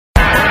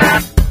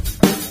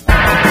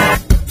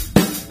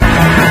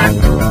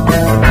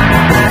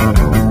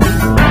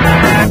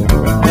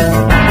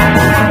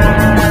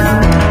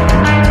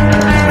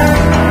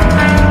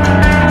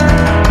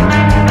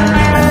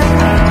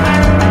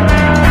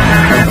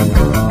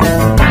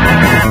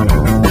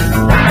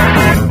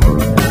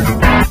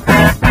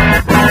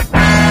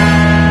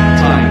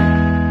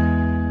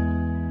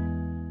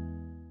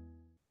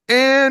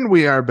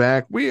We are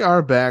back. We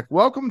are back.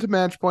 Welcome to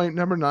Match Point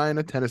number 9,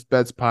 a Tennis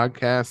Bets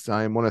podcast.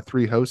 I am one of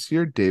 3 hosts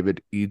here,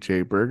 David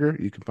E.J. Berger.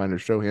 You can find our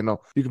show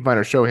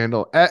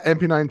handle. At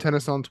MP9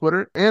 Tennis on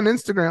Twitter and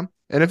Instagram.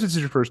 And if this is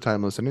your first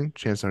time listening,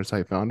 chance our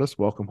site found us.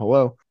 Welcome,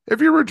 hello.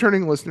 If you're a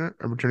returning listener,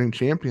 a returning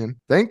champion,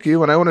 thank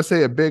you. And I want to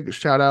say a big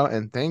shout out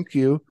and thank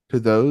you to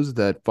those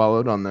that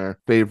followed on their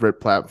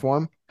favorite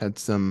platform. Had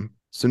some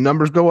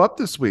numbers go up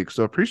this week,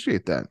 so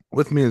appreciate that.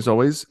 With me, as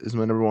always, is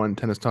my number 1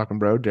 tennis talking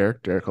bro,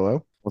 Derek. Derek,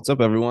 hello. What's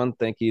up, everyone?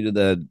 Thank you to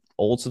the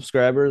old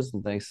subscribers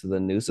and thanks to the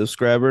new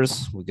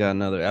subscribers. We got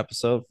another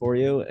episode for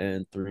you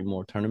and 3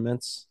 more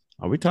tournaments.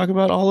 Are we talking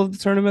about all of the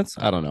tournaments?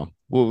 I don't know.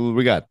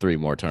 We got 3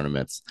 more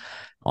tournaments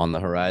on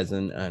the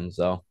horizon, and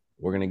so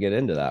we're going to get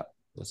into that.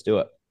 Let's do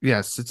it.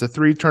 Yes, it's a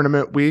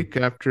 3-tournament week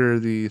after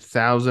the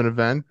 1,000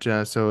 event,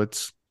 so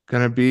it's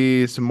going to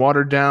be some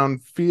watered-down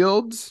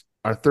fields.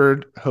 Our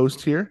third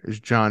host here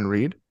is John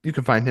Reed. You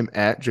can find him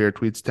at Jared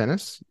Tweets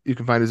Tennis. You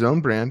can find his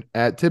own brand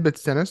at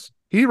Tibbets Tennis.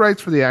 He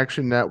writes for the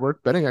Action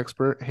Network, betting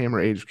expert,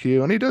 Hammer HQ,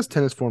 and he does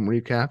tennis form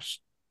recaps.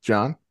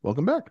 John,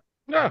 welcome back.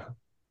 Yeah,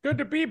 good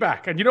to be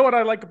back. And you know what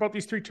I like about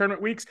these 3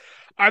 tournament weeks?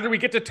 Either we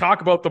get to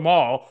talk about them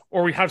all,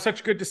 or we have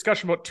such good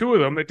discussion about 2 of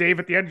them that Dave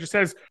at the end just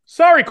says,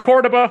 sorry,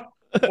 Cordoba,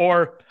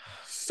 or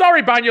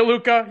sorry, Banja,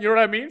 Luca. You know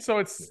what I mean? So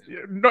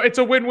it's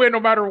a win-win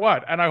no matter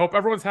what. And I hope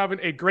everyone's having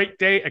a great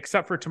day,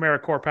 except for Tamara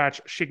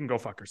Korpatch. She can go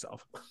fuck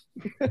herself.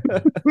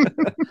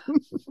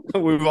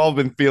 We've all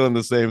been feeling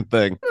the same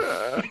thing.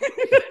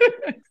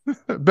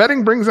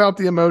 Betting brings out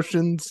the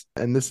emotions,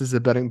 and this is a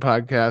betting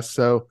podcast.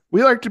 So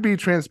we like to be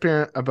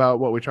transparent about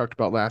what we talked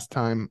about last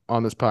time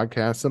on this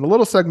podcast. And a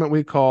little segment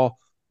we call,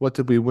 What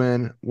Did We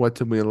Win? What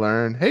Did We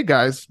Learn? Hey,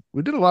 guys,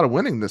 we did a lot of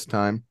winning this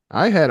time.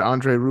 I had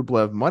Andrei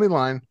Rublev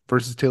moneyline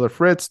versus Taylor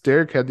Fritz.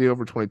 Derek had the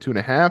over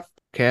 22.5.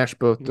 Cash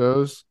both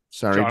those.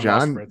 Sorry,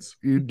 John.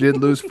 You did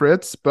lose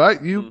Fritz,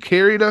 but you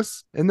carried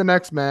us in the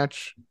next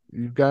match.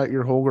 You've got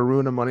your Holger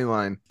Rune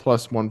moneyline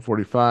plus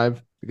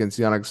 145 against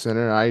Jannik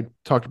Sinner. I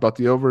talked about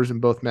the overs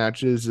in both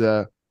matches,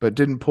 but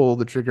didn't pull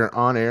the trigger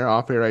on air.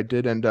 Off air, I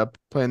did end up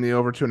playing the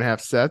over 2.5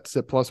 sets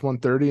at plus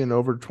 130 and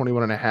over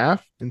 21.5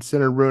 in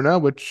Sinner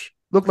Rune, which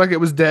looked like it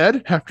was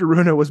dead after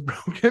Rune was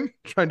broken,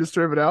 trying to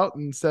serve it out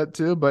in set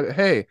 2. But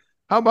hey,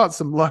 how about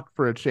some luck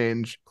for a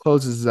change?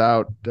 Closes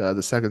out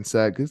the second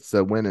set, gets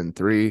a win in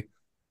 3.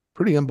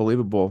 Pretty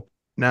unbelievable.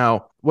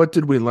 Now, what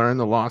did we learn?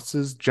 The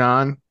losses.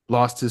 John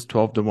lost his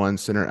 12-1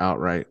 Sinner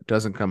outright.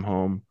 Doesn't come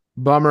home.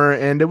 Bummer.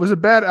 And it was a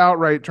bad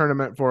outright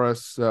tournament for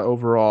us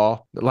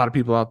overall. A lot of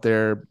people out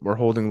there were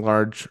holding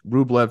large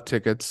Rublev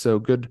tickets. So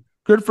good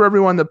for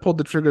everyone that pulled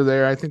the trigger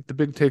there. I think the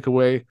big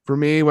takeaway for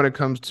me when it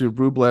comes to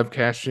Rublev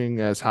cashing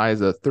as high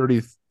as a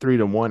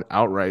 33-1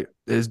 outright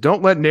is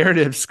don't let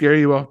narratives scare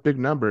you off big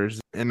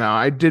numbers. And now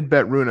I did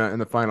bet Rune in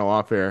the final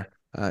off air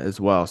as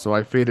well. So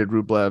I faded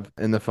Rublev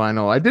in the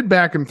final. I did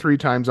back him 3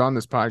 times on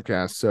this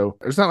podcast. So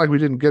it's not like we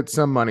didn't get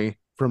some money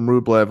from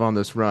Rublev on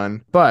this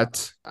run.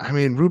 But, I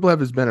mean, Rublev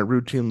has been a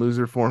routine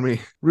loser for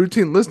me.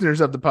 Routine listeners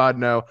of the pod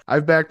know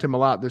I've backed him a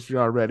lot this year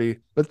already.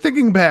 But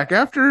thinking back,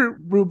 after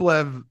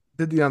Rublev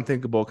did the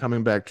unthinkable,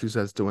 coming back 2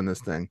 sets to win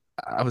this thing,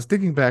 I was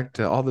thinking back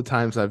to all the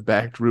times I've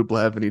backed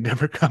Rublev and he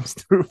never comes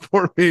through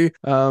for me.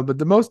 But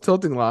the most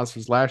tilting loss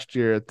was last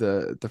year at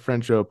the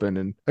French Open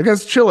and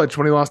against Cilic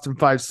when he lost in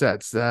 5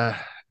 sets.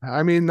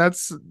 I mean,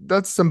 that's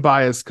some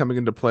bias coming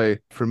into play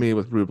for me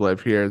with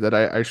Rublev here that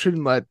I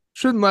shouldn't let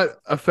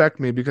affect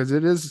me, because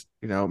it is,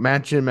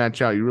 match in,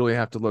 match out. You really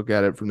have to look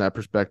at it from that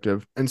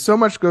perspective. And so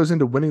much goes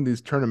into winning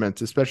these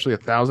tournaments, especially a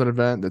 1,000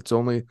 event that's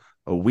only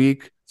a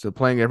week. So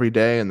playing every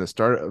day and the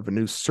start of a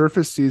new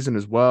surface season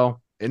as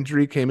well.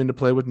 Injury came into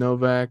play with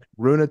Novak.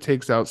 Rune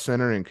takes out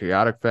Sinner in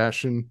chaotic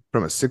fashion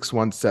from a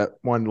 6-1 set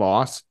 1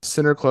 loss.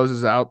 Sinner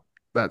closes out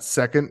that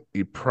second.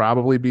 He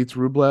probably beats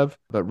Rublev,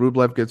 but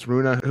Rublev gets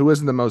Rune, who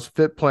isn't the most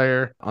fit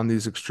player on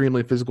these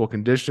extremely physical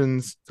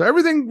conditions. So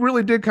everything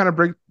really did kind of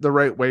break the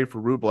right way for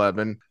Rublev.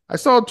 And I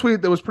saw a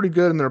tweet that was pretty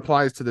good in the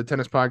replies to the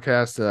tennis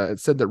podcast. It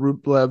said that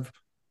Rublev,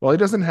 while he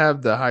doesn't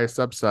have the highest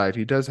upside,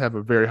 he does have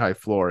a very high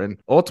floor. And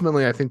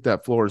ultimately, I think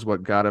that floor is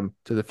what got him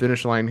to the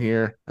finish line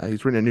here.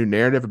 He's written a new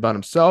narrative about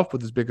himself with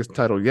his biggest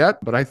title yet,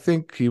 but I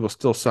think he will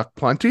still suck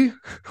plenty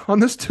on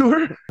this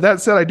tour.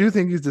 That said, I do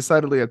think he's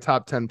decidedly a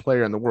top 10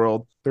 player in the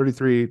world.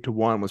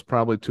 33-1 was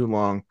probably too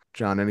long.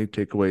 John, any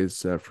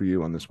takeaways for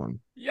you on this one?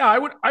 Yeah,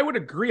 I would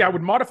agree. I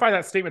would modify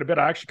that statement a bit.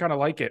 I actually kind of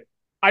like it.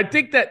 I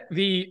think that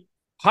the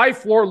high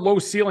floor, low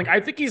ceiling. I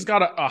think he's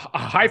got a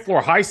high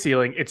floor, high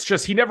ceiling. It's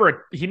just he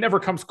never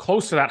comes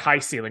close to that high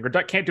ceiling, or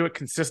can't do it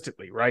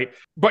consistently, right?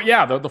 But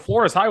yeah, the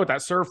floor is high with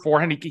that serve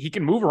forehand. He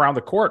can move around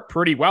the court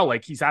pretty well.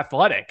 Like, he's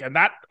athletic, and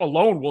that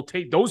alone will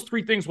take, those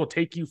 3 things will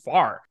take you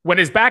far. When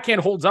his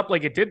backhand holds up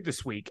like it did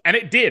this week, and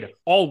it did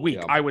all week,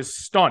 yeah. I was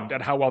stunned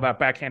at how well that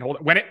backhand holds.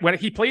 When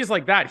he plays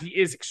like that, he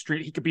is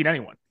extreme. He could beat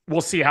anyone.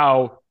 We'll see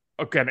how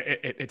again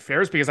it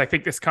fares, because I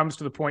think this comes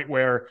to the point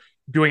where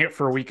doing it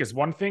for a week is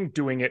one thing,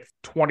 doing it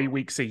 20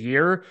 weeks a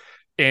year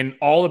in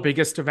all the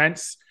biggest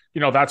events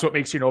that's what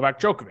makes you Novak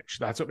Djokovic.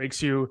 That's what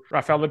makes you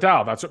Rafael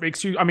Nadal. That's what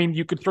makes you,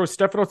 you could throw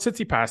Stefano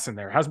Tsitsipas in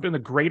there. Hasn't been the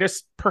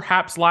greatest,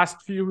 perhaps,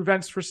 last few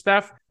events for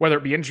Steph, whether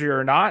it be injury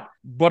or not.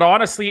 But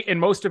honestly, in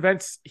most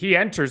events he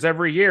enters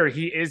every year,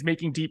 he is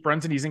making deep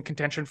runs and he's in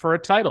contention for a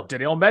title.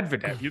 Daniil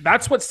Medvedev.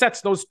 That's what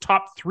sets those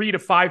top 3 to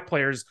 5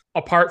 players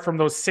apart from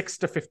those 6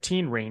 to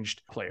 15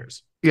 ranged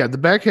players. Yeah, the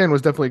backhand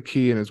was definitely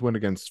key in his win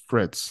against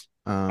Fritz.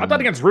 I thought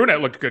against Rune it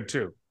looked good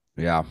too.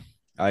 Yeah,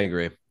 I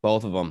agree.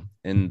 Both of them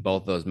in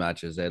both those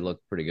matches, they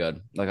looked pretty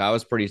good. Like, I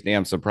was pretty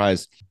damn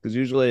surprised because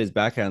usually his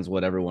backhand's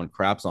what everyone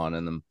craps on,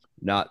 and then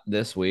not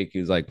this week.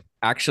 He's like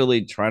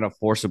actually trying to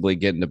forcibly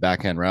get into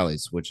backhand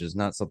rallies, which is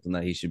not something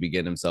that he should be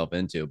getting himself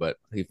into, but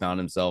he found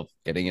himself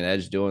getting an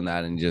edge doing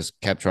that and just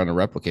kept trying to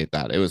replicate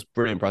that. It was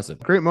pretty impressive.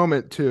 Great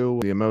moment too.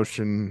 The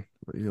emotion.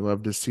 You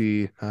love to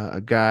see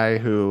a guy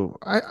who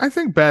I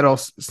think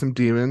battles some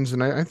demons,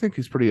 and I think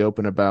he's pretty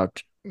open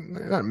about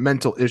not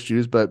mental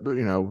issues, but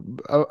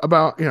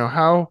about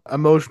how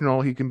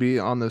emotional he can be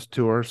on this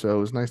tour. So it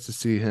was nice to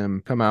see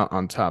him come out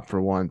on top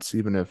for once,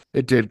 even if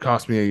it did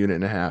cost me a unit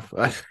and a half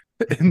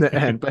in the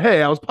end. But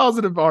hey, I was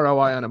positive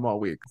ROI on him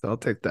all week, so I'll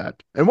take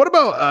that. And what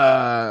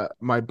about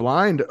my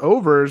blind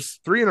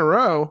overs 3 in a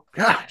row?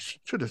 Gosh,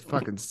 should have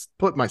fucking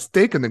put my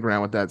stake in the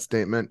ground with that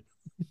statement.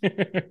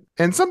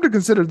 And something to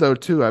consider though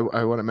too,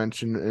 I want to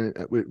mention,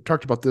 we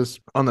talked about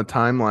this on the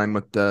timeline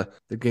with the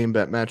Game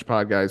Bet Match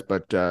Pod guys,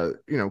 but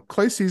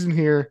clay season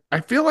here, I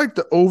feel like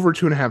the over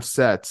 2.5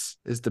 sets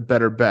is the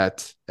better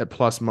bet at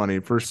plus money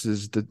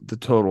versus the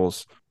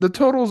totals. The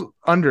totals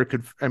under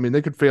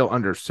they could fail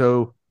under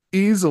so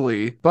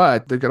easily,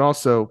 but they could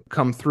also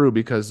come through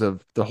because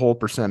of the whole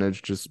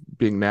percentage just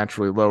being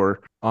naturally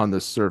lower on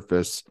the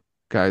surface.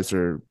 Guys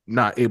are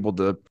not able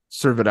to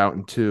serve it out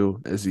in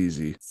 2 as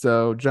easy.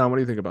 So, John, what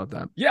do you think about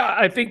that? Yeah,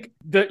 I think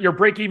that your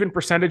break-even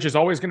percentage is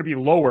always going to be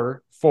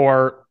lower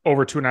for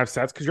over 2.5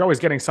 sets because you're always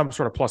getting some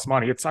sort of plus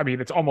money. It's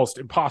almost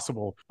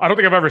impossible. I don't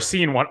think I've ever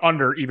seen one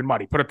under even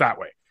money, put it that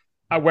way.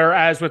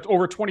 Whereas with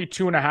over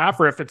 22.5,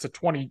 or if it's a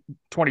 22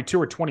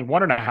 or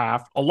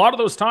 21.5, a lot of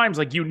those times,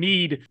 like you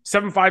need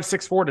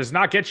 7.564 does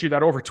not get you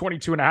that over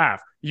 22.5.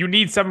 You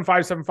need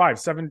 7.575,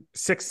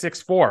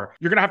 7.664.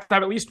 You're going to have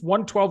at least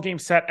one 12-game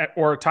set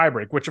or a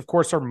tiebreak, which of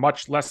course are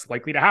much less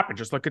likely to happen.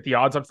 Just look at the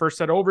odds on first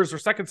set overs or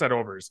second set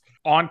overs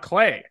on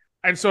clay.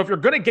 And so if you're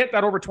going to get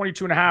that over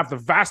 22.5, the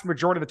vast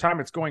majority of the time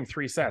it's going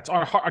 3 sets.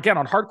 On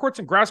hard courts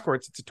and grass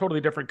courts, it's a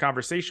totally different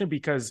conversation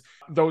because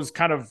those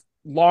kind of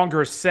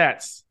longer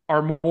sets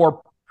are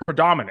more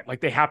predominant.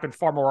 Like they happen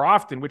far more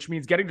often, which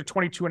means getting to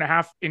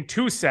 22.5 in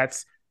 2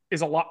 sets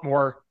is a lot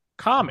more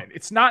common.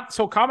 It's not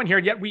so common here,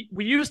 yet we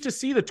used to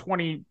see the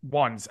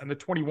 21s and the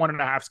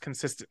 21.5s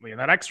consistently, and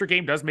that extra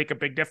game does make a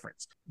big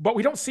difference. But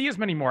we don't see as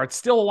many more. It's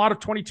still a lot of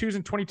 22s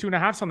and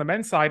 22.5s on the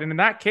men's side. And in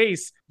that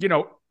case,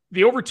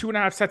 the over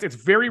 2.5 sets, it's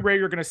very rare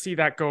you're going to see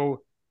that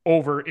go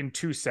over in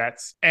 2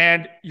 sets,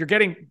 and you're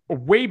getting a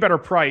way better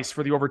price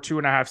for the over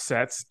 2.5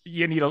 sets.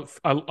 You need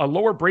a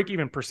lower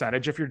break-even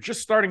percentage. If you're just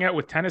starting out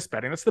with tennis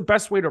betting, that's the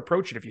best way to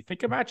approach it. If you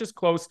think a match is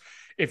close,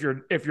 if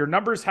your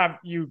numbers have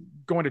you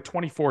going to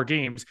 24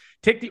 games,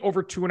 take the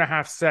over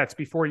 2.5 sets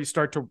before you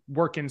start to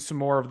work in some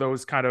more of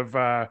those kind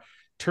of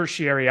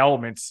tertiary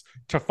elements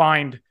to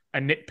find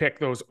and nitpick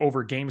those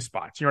over game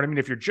spots. You know what I mean?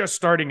 If you're just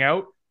starting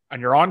out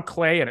and you're on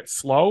clay and it's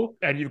slow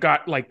and you've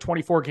got like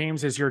 24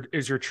 games is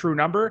your true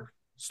number,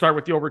 start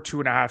with the over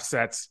 2.5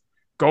 sets,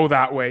 go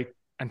that way,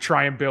 and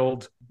try and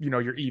build,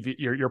 your EV,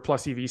 your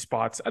plus EV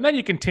spots. And then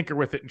you can tinker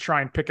with it and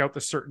try and pick out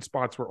the certain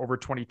spots where over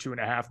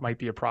 22.5 might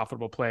be a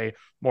profitable play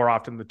more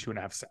often than the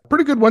 2.5 set.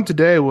 Pretty good one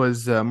today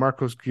was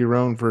Marcos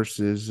Giron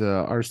versus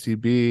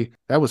RCB.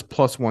 That was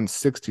plus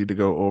 160 to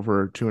go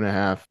over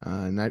 2.5.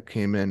 And that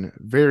came in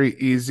very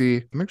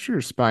easy. Make sure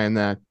you're spying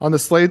that on the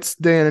slates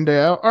day in and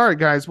day out. All right,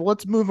 guys, well,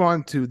 let's move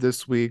on to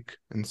this week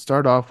and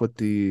start off with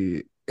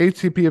the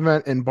ATP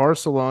event in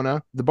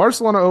Barcelona. The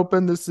Barcelona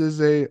Open, this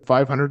is a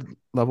 500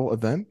 level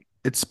event.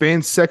 It's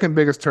Spain's second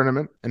biggest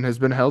tournament and has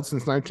been held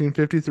since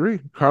 1953.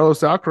 Carlos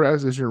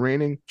Alcaraz is your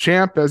reigning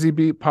champ as he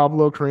beat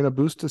Pablo Carreño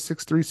Busta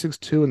 6-3,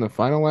 6-2 in the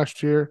final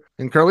last year.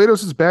 And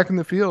Carlitos is back in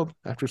the field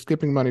after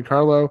skipping Monte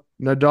Carlo.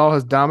 Nadal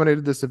has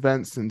dominated this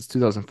event since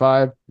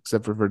 2005,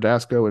 except for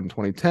Verdasco in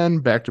 2010.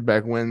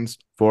 Back-to-back wins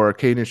for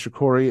Caden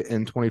Shakori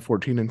in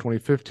 2014 and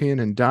 2015.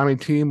 And Dami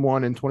Team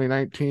won in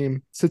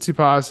 2019.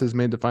 Tsitsipas has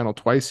made the final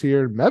twice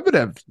here.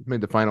 Medvedev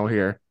made the final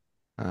here.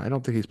 I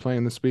don't think he's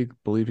playing this week.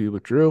 Believe he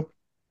withdrew.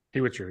 He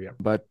withdrew, yeah.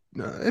 But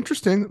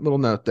interesting little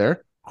note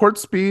there. Court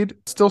speed,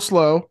 still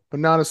slow, but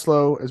not as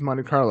slow as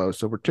Monte Carlo.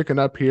 So we're ticking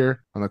up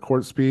here on the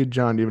court speed.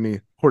 John, do you have any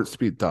court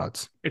speed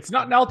thoughts? It's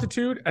not an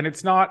altitude, and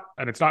it's not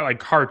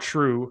like hard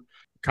true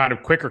kind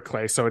of quicker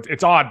clay. So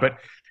it's odd, but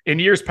in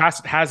years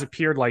past, it has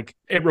appeared like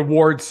it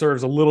rewards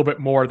serves a little bit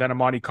more than a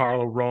Monte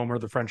Carlo, Rome, or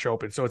the French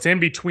Open. So it's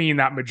in between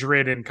that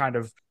Madrid and kind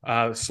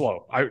of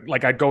slow.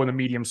 I'd go in the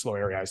medium slow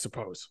area, I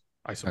suppose.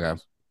 Okay.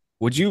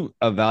 Would you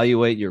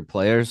evaluate your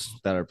players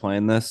that are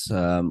playing this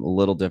a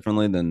little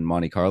differently than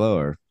Monte Carlo?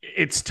 Or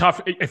it's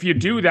tough. If you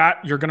do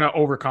that, you're going to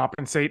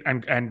overcompensate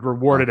and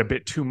reward it a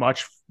bit too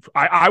much.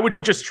 I would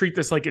just treat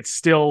this like it's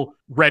still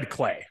red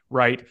clay,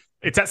 right?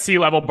 It's at sea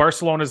level.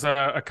 Barcelona is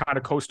a kind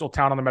of coastal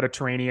town on the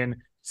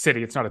Mediterranean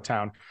city. It's not a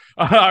town,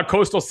 a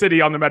coastal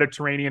city on the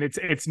Mediterranean.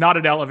 It's not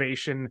an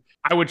elevation.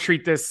 I would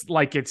treat this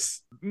like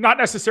it's not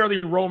necessarily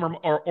Rome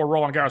or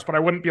Roland Garros, but I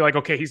wouldn't be like,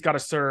 okay, he's got to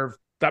serve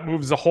that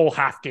moves the whole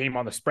half game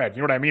on the spread.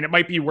 You know what I mean? It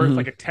might be worth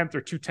like a 1/10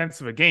 or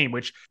 2/10 of a game,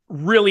 which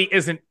really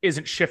isn't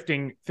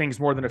shifting things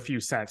more than a few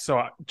cents. So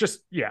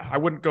I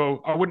wouldn't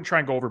try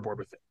and go overboard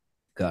with it.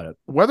 Got it.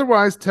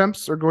 Weather-wise,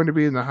 temps are going to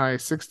be in the high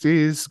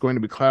 60s, going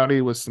to be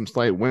cloudy with some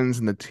slight winds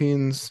in the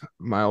teens,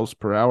 miles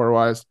per hour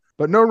wise,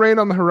 but no rain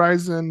on the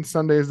horizon.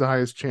 Sunday is the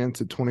highest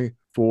chance at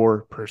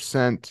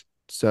 24%.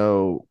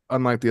 So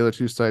unlike the other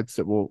two sites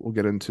that we'll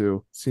get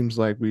into, seems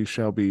like we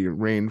shall be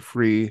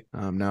rain-free.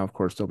 Now, of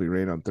course, there'll be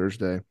rain on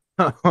Thursday.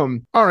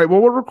 All right,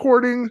 well, we're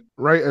recording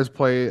right as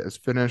play is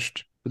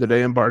finished for the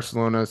day in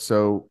Barcelona,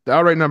 so the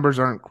outright numbers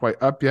aren't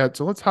quite up yet.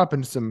 So let's hop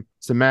into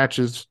some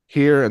matches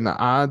here and the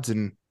odds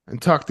and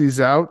talk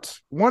these out.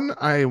 One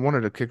I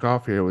wanted to kick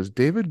off here was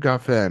David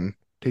Goffin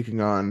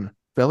taking on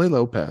Feli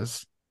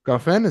Lopez.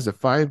 Goffin is a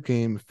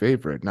 5-game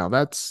favorite. Now,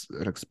 that's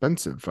an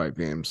expensive 5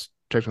 games.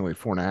 Technically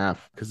 4.5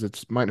 because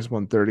it's minus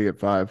 130 at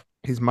 5.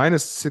 He's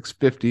minus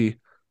 650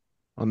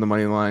 on the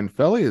money line.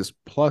 Feli is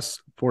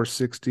plus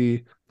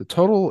 460. The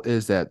total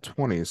is at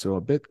 20, so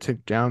a bit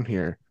ticked down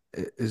here.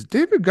 Is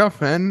David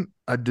Goffin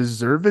a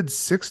deserved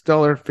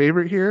 $6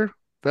 favorite here?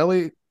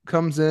 Feli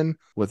comes in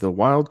with a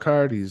wild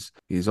card. He's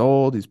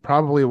old. He's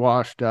probably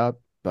washed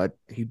up, but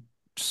he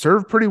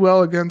served pretty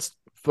well against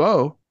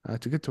Foe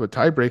to get to a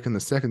tiebreak in the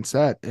second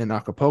set in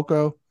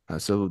Acapulco.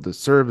 So the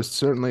serve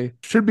certainly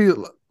should be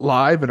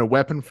live in a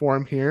weapon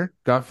form here.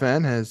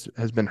 Goffin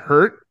has been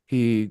hurt.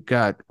 He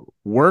got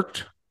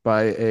worked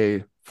by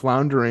a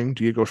floundering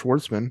Diego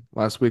Schwartzman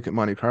last week at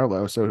Monte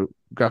Carlo. So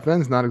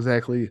Goffin's not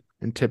exactly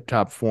in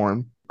tip-top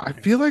form. I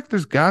feel like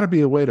there's got to be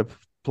a way to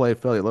play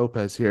Feli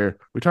Lopez here.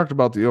 We talked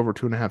about the over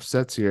 2.5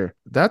 sets here.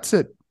 That's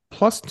at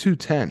plus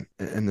 210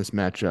 in this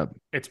matchup.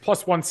 It's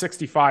plus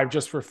 165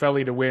 just for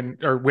Feli to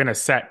win a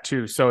set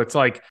too. So it's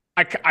like,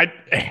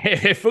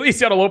 if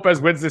Feliciano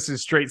Lopez wins this in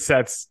straight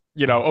sets,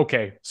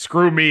 okay,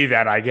 screw me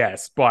then, I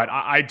guess. But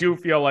I do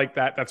feel like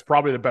that's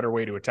probably the better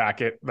way to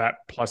attack it, that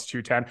plus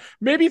 210.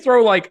 Maybe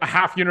throw like a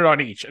half unit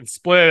on each and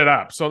split it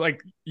up. So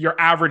like your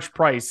average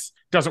price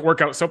doesn't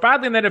work out so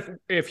badly. And then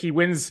if he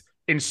wins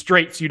in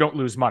straights, you don't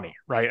lose money,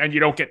 right? And you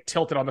don't get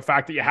tilted on the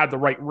fact that you had the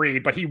right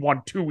read, but he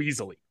won too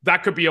easily.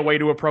 That could be a way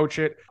to approach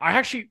it.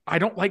 I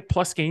don't like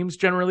plus games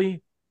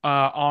generally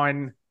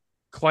on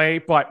clay,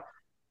 but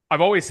I've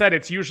always said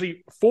it's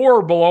usually 4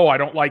 or below I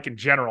don't like in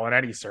general on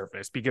any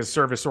surface, because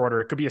service order,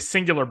 it could be a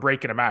singular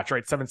break in a match,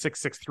 right? 7-6,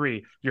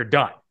 6-3, you're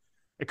done.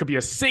 It could be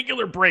a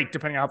singular break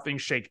depending on how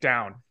things shake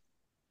down.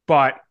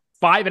 But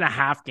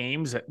 5.5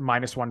 games at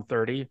minus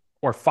 130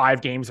 or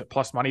 5 games at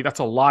plus money, that's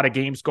a lot of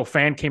games.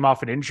 Goffin came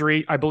off an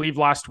injury, I believe,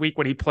 last week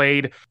when he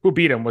played. Who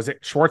beat him? Was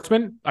it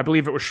Schwartzman? I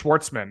believe it was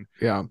Schwartzman.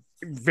 Yeah.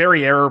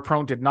 Very error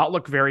prone, did not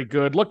look very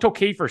good. Looked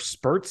okay for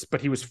spurts,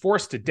 but he was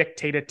forced to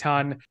dictate a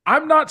ton.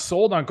 I'm not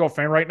sold on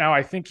Goffin right now.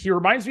 I think he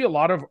reminds me a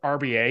lot of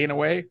RBA in a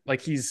way.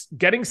 Like he's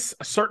getting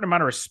a certain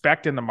amount of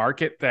respect in the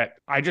market that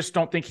I just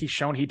don't think he's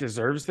shown he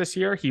deserves this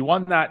year. He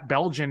won that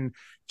Belgian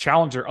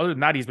challenger. Other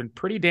than that, he's been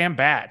pretty damn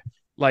bad.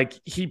 Like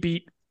he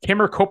beat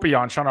Kimmer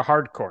Kopianch on a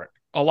hard court.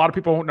 A lot of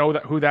people won't know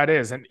who that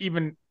is. And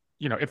even,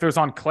 if it was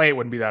on clay, it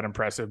wouldn't be that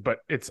impressive, but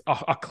it's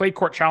a clay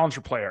court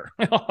challenger player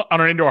on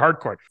an indoor hard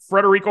court.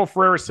 Federico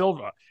Ferreira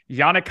Silva,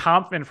 Yannick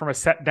Hanfmann from a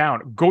set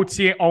down,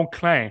 Gauthier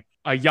Onclin,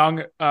 a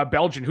young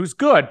Belgian who's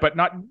good, but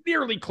not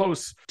nearly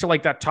close to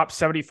like that top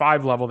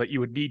 75 level that you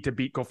would need to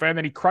beat Goffin.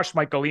 Then he crushed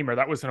Michael Emer.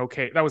 That was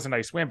a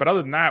nice win. But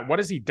other than that, what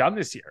has he done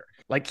this year?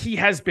 Like he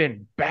has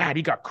been bad.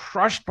 He got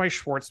crushed by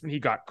Schwartzman. He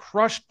got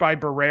crushed by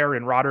Barrère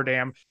in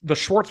Rotterdam. The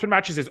Schwartzman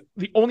matches is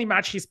the only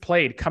match he's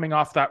played coming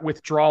off that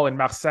withdrawal in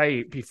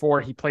Marseille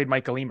before he played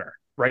Michael Emer,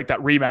 right?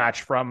 That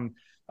rematch from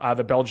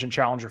the Belgian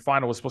Challenger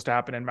final was supposed to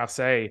happen in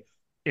Marseille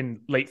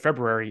in late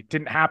February.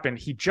 Didn't happen.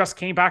 He just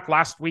came back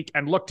last week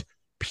and looked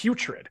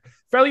putrid.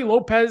 Feli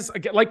Lopez,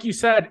 again, like you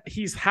said,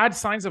 he's had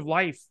signs of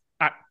life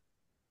at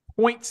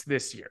points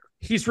this year.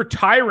 He's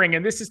retiring,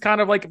 and this is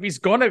kind of like if he's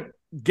going to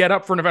get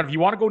up for an event. If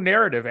you want to go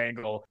narrative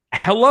angle,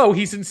 hello,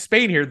 he's in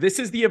Spain here. This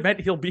is the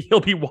event he'll be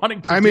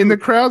wanting to. I mean, the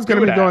crowd's going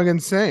to be going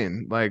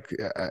insane, right,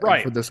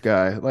 for this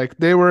guy. Like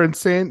they were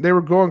insane. They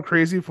were going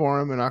crazy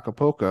for him in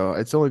Acapulco.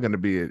 It's only going to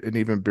be an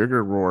even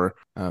bigger roar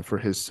for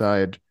his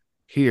side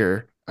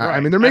here. Right. I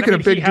mean, they're making a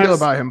big deal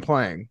about him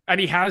playing. And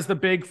he has the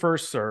big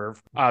first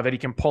serve that he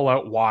can pull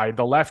out wide.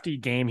 The lefty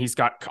game, he's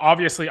got,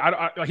 obviously,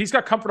 he's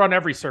got comfort on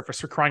every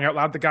surface, for crying out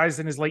loud. The guy's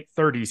in his late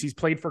 30s. He's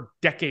played for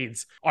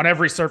decades on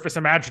every surface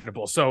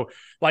imaginable. So,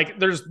 like,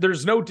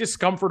 there's no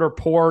discomfort or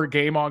poor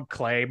game on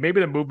clay.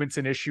 Maybe the movement's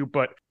an issue,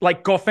 but,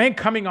 like, Goffin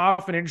coming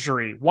off an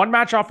injury, one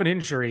match off an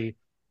injury,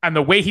 and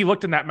the way he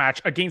looked in that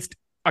match against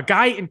a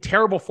guy in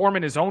terrible form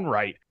in his own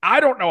right. I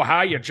don't know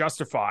how you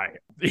justify,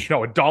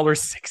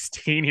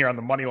 $1.16 here on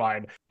the money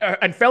line.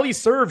 And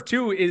Felly's serve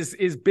too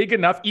is big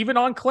enough, even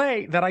on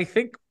clay, that I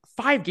think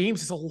 5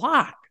 games is a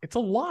lot. It's a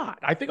lot.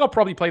 I think I'll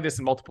probably play this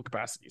in multiple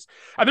capacities.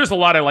 And there's a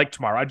lot I like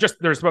tomorrow.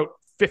 There's about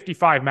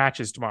 55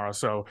 matches tomorrow.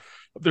 So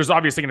there's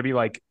obviously going to be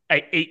like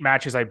 8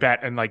 matches, I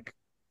bet, and like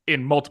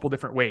in multiple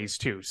different ways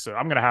too. So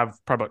I'm going to have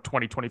probably about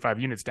 20, 25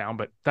 units down,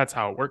 but that's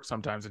how it works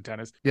sometimes in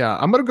tennis. Yeah,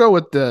 I'm going to go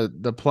with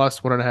the plus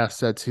 1.5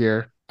 sets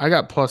here. I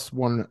got plus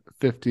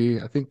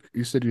 150. I think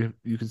you said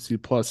you could see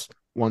plus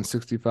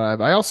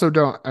 165. I also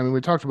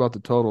we talked about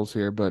the totals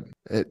here, but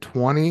at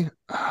 20,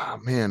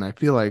 man, I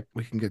feel like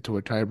we can get to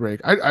a tie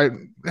break.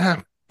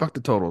 Fuck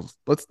the totals.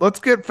 Let's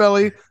get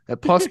Felly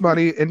at plus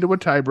money into a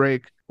tie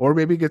break, or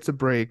maybe gets a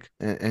break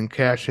and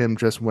cash him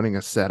just winning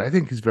a set. I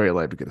think he's very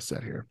likely to get a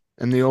set here.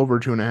 And the over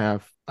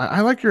 2.5.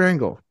 I like your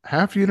angle.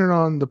 Half unit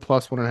on the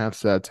plus 1.5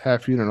 sets,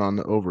 half unit on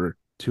the over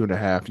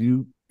 2.5.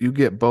 You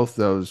get both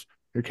those.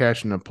 You're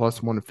cashing a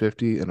plus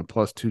 150 and a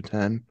plus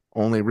 210,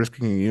 only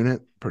risking a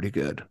unit. Pretty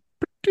good.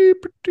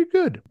 Pretty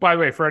good. By the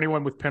way, for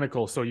anyone with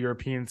Pinnacle, so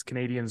Europeans,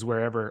 Canadians,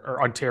 wherever,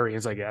 or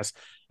Ontarians, I guess,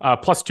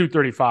 plus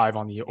 235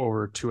 on the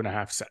over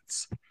 2.5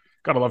 sets.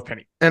 Gotta love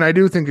Penny. And I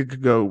do think it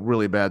could go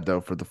really bad though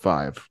for the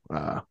 5.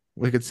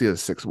 We could see a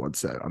 6-1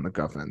 set on the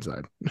Guff end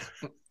side.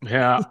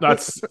 Yeah, and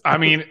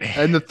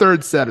the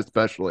 3rd set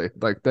especially,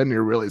 like then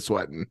you're really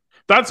sweating.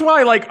 That's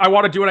why, I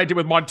want to do what I did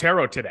with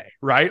Montero today,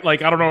 right?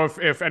 Like, I don't know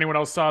if anyone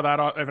else saw that,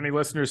 if any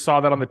listeners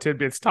saw that on the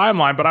Tidbits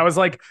timeline, but I was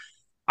like,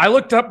 I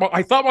looked up,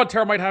 I thought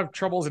Montero might have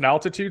troubles in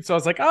altitude. So I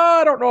was like,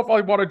 I don't know if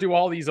I want to do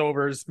all these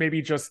overs,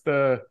 maybe just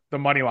the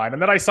money line.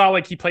 And then I saw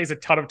he plays a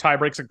ton of tie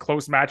breaks and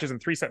close matches and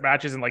 3-set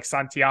matches in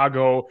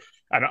Santiago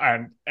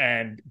and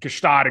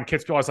Gstaad and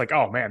Kitzbühel. I was like,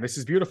 oh man, this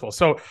is beautiful.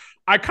 So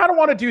I kind of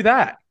want to do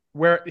that,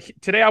 where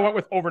today I went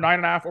with over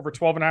 9.5, over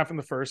 12.5 in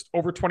the first,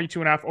 over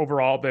 22.5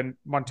 overall, then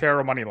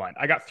Montero money line.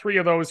 I got 3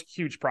 of those,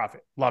 huge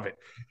profit. Love it.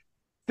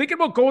 Thinking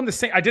about going the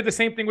same, I did the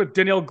same thing with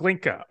Daniil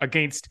Glinka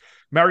against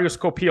Marius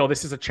Copil.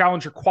 This is a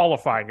challenger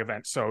qualifying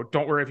event, so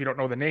don't worry if you don't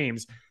know the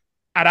names.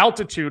 At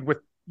altitude with,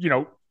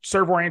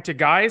 serve-oriented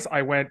guys,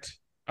 I went,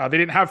 they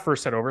didn't have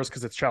first set overs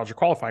because it's challenger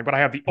qualifying, but I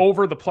have the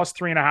over, the plus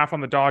 3.5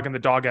 on the dog and the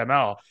dog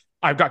ML.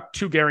 I've got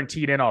 2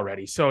 guaranteed in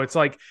already. So it's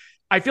like,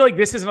 I feel like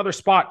this is another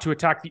spot to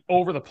attack the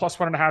over, the plus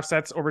 1.5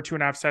 sets, over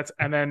 2.5 sets,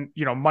 and then,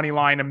 money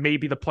line and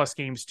maybe the plus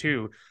games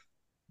too.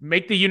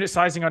 Make the unit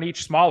sizing on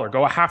each smaller.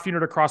 Go a half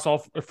unit across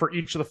all for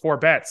each of the 4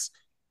 bets,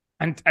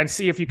 and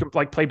see if you can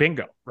play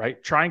bingo.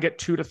 Right? Try and get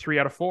 2 to 3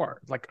 out of 4.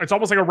 It's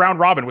almost like a round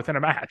robin within a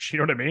match. You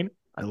know what I mean?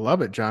 I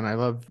love it, John. I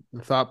love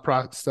the thought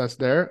process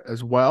there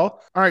as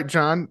well. All right,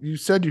 John. You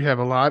said you have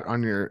a lot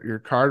on your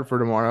card for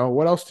tomorrow.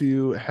 What else do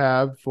you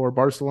have for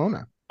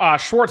Barcelona?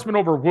 Schwartzman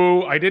over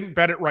Wu. I didn't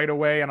bet it right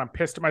away, and I'm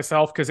pissed at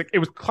myself because it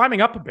was climbing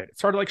up a bit. It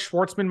started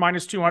Schwartzman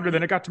minus 200,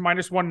 then it got to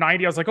minus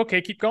 190. I was like, okay,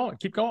 keep going.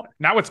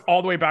 Now it's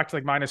all the way back to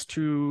minus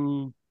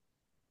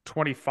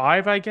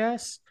 225, I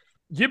guess.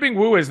 Yibing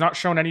Wu has not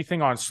shown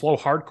anything on slow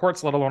hard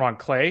courts, let alone on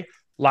clay.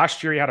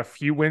 Last year he had a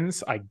few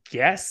wins, I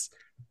guess,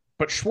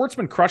 but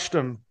Schwartzman crushed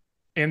him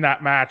in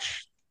that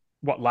match.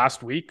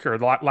 Last week or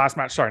last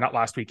match? Sorry, not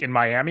last week in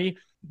Miami.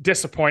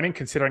 Disappointing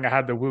considering I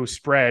had the Wu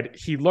spread.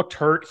 He looked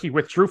hurt. He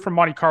withdrew from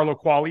Monte Carlo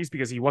qualies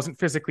because he wasn't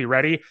physically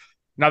ready.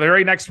 Now, the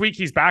very next week,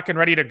 he's back and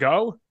ready to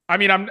go.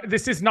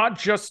 This is not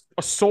just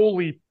a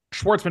solely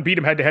Schwartzman beat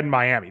him head-to-head in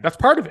Miami. That's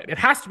part of it. It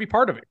has to be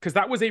part of it because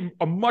that was a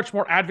much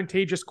more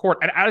advantageous court.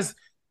 And as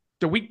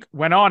the week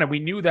went on and we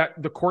knew that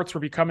the courts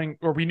were we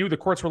knew the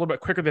courts were a little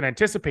bit quicker than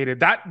anticipated,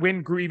 that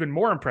win grew even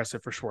more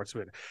impressive for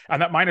Schwartzman. And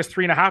that minus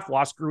 3.5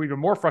 loss grew even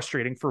more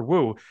frustrating for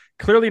Wu.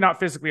 Clearly not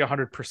physically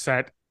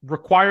 100%,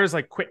 requires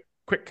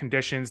quick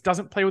conditions,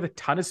 doesn't play with a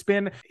ton of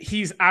spin.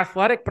 He's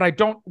athletic, but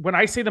when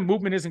I say the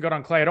movement isn't good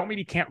on clay, I don't mean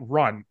he can't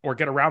run or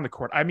get around the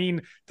court. I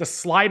mean, the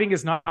sliding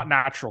is not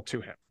natural to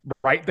him,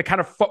 right? The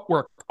kind of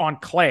footwork on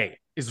clay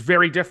is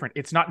very different.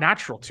 It's not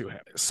natural to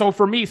him. So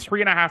for me,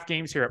 3.5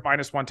 games here at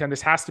minus 110,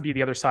 this has to be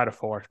the other side of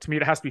 4. To me,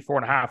 it has to be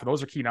 4.5. And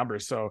those are key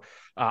numbers. So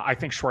I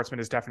think Schwartzman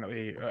is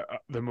definitely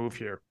the move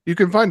here. You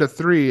can find a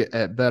 3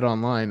 at Bet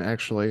Online,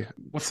 actually.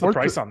 What's the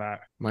price on that?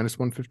 Minus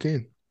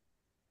 115.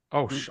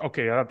 Oh,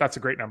 okay. That's a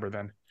great number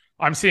then.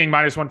 I'm seeing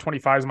minus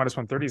 125s, minus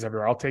 130s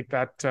everywhere. I'll take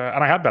that.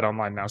 And I have Bet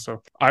Online now.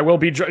 So I will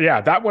be,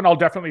 that one I'll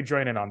definitely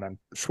join in on then.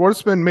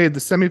 Schwartzman made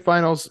the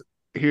semifinals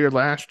here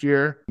last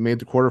year, made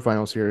the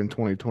quarterfinals here in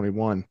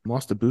 2021.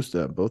 Lost to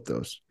Busta at both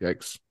those.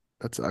 Yikes.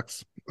 That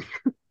sucks.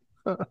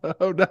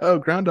 Oh no,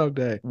 Groundhog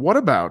Day. What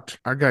about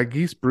our guy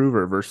Geese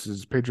Brewer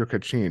versus Pedro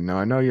Cachin? Now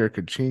I know you're a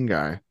Cachin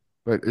guy,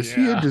 but is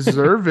he a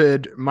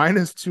deserved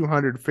minus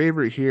 200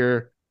 favorite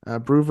here?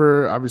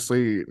 Brewer,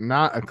 obviously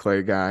not a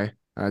clay guy.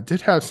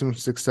 Did have some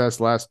success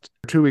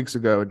 2 weeks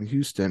ago in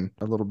Houston,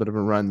 a little bit of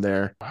a run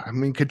there.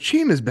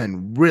 Cachin has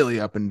been really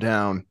up and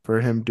down for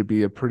him to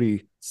be a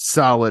pretty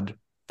solid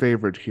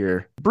favorite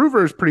here.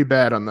 Brewer is pretty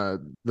bad on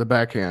the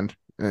backhand,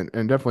 and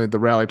definitely the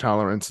rally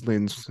tolerance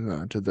leans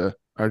to the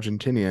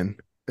Argentinian.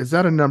 Is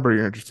that a number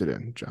you're interested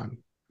in, John?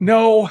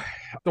 No,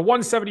 the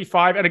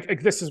 175, and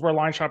this is where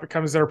line shopping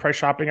comes in, or price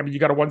shopping. I mean, you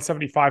got a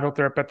 175 out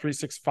there at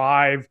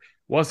Bet365,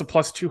 was a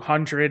plus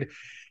 200.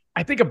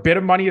 I think a bit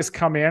of money has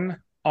come in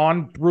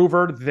on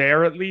Brewer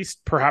there, at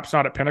least, perhaps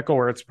not at Pinnacle,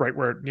 where it's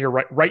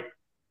right.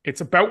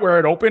 It's about where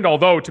it opened.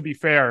 Although, to be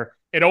fair,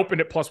 it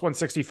opened at plus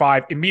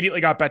 165,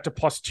 immediately got bet to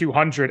plus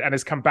 200, and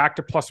has come back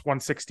to plus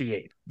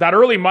 168. That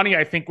early money,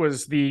 I think,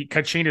 was the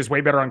Kachin is way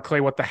better on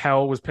clay. What the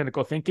hell was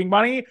Pinnacle thinking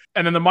money?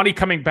 And then the money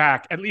coming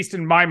back, at least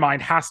in my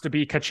mind, has to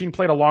be Kachin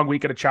played a long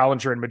week at a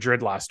challenger in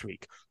Madrid last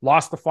week,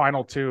 lost the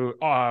final to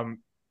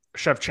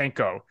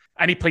Shevchenko,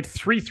 and he played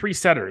three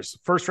setters,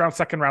 first round,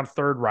 second round,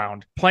 third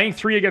round. Playing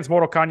 3 against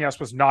Moto Kanyas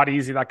was not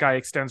easy. That guy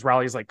extends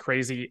rallies like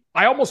crazy.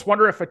 I almost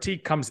wonder if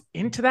fatigue comes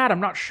into that. I'm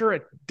not sure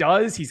it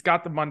does. He's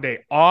got the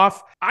Monday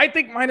off. I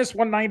think minus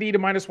 190 to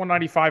minus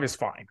 195 is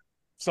fine.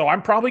 So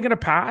I'm probably going to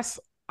pass.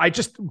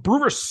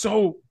 Brewer's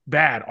so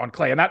bad on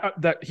clay, and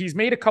that he's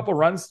made a couple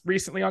runs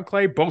recently on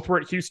clay. Both were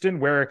at Houston,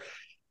 where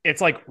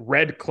it's like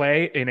red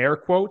clay in air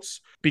quotes,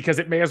 because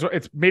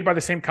it's made by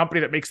the same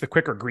company that makes the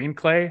quicker green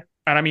clay.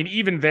 And I mean,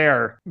 even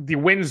there, the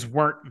wins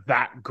weren't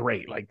that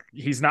great. Like,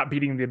 he's not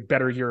beating the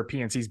better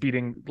Europeans. He's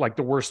beating like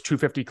the worst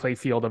 250 clay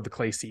field of the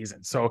clay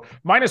season. So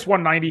minus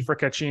 190 for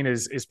Kachin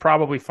is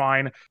probably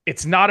fine.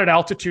 It's not at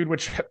altitude,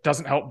 which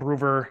doesn't help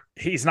Brewer.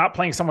 He's not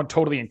playing someone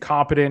totally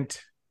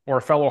incompetent or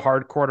a fellow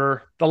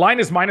hardcourter. The line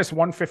is minus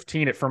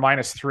 115 at for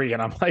minus 3.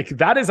 And I'm like,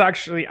 that is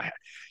actually,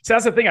 so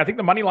that's the thing. I think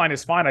the money line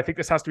is fine. I think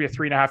this has to be a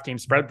 3.5 game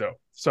spread though.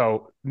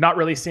 So not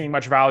really seeing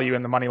much value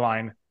in the money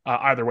line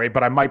either way,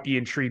 but I might be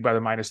intrigued by the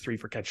minus 3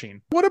 for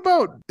Kachin. What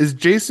about, is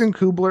Jason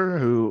Kubler,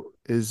 who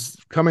is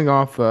coming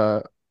off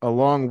a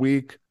long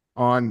week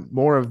on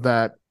more of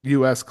that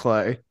U.S.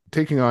 clay,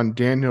 taking on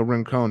Daniel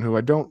Rincon, who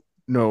I don't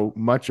know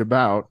much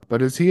about,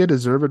 but is he a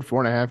deserved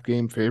 4.5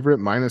 game favorite,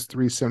 minus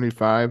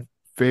 375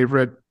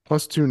 favorite?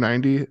 Plus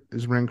 290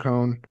 is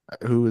Rincon,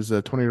 who is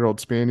a 20-year-old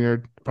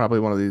Spaniard,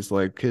 probably one of these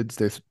like kids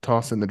they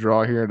toss in the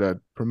draw here to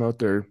promote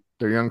their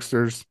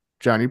youngsters.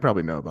 John, you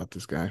probably know about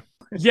this guy.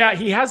 Yeah,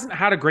 he hasn't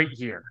had a great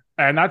year,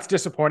 and that's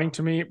disappointing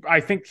to me. I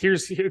think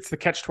it's the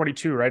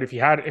catch-22, right?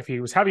 If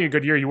he was having a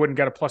good year, you wouldn't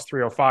get a plus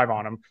 305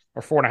 on him,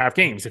 or 4.5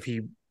 games. If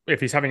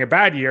he's having a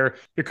bad year,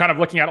 you're kind of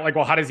looking at it like,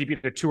 well, how does he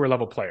beat a tour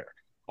level player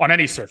on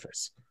any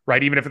surface,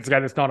 right? Even if it's a guy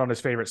that's not on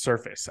his favorite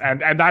surface.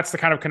 And that's the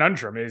kind of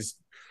conundrum is,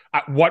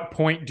 at what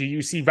point do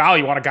you see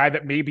value on a guy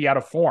that may be out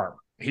of form?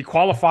 He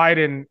qualified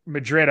in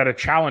Madrid at a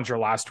challenger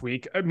last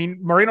week. I mean,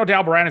 Moreno de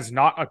Albarrán is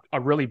not a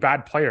really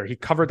bad player. He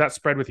covered that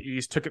spread with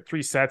ease, took it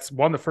 3 sets,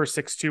 won the first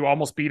 6-2,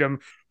 almost beat him.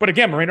 But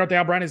again, Moreno de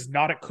Albarrán is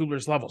not at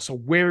Kubler's level. So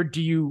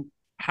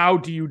how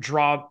do you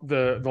draw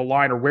the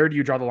line, or where do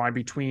you draw the line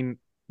between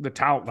the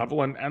talent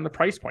level and the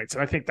price points?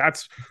 And I think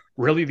that's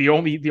really the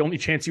only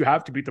chance you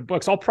have to beat the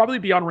books. I'll probably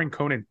be on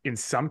Rincon in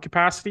some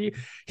capacity.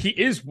 He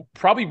is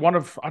probably one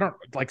of,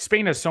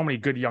 Spain has so many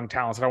good young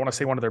talents. I don't want to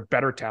say one of their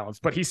better talents,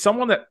 but he's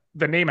someone that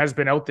the name has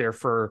been out there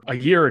for a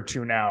year or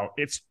two now.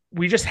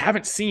 We just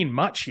haven't seen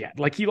much yet.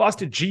 Like, he lost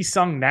to Ji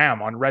Sung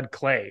Nam on red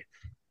clay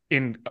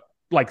in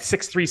like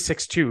 6-3,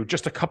 6-2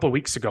 just a couple of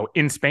weeks ago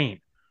in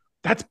Spain.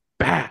 That's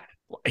bad.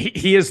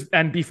 He is,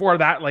 and before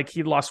that, like,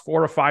 he lost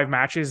 4 or 5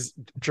 matches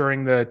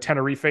during the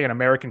Tenerife and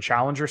American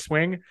Challenger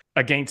swing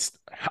against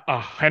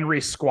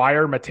Henry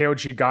Squire, Matteo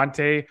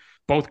Gigante.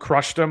 Both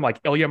crushed him, like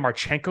Ilya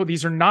Marchenko.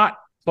 These are not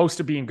close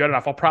to being good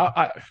enough.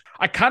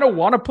 I kind of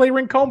want to play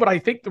Rincon, but I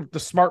think the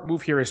smart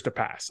move here is to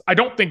pass. I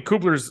don't think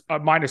Kubler's a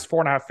minus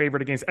 4.5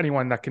 favorite against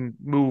anyone that can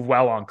move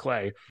well on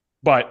clay.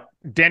 But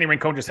Danny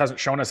Rincon just hasn't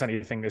shown us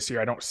anything this year.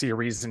 I don't see a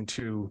reason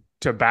to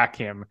back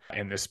him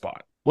in this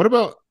spot. What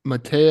about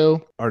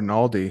Matteo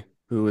Arnaldi,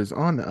 who is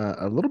on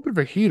a little bit of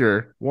a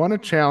heater, won a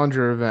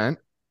challenger event,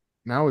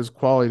 now is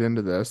qualified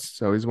into this.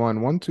 So he's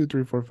won 1, 2,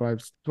 3, 4, 5.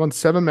 He's won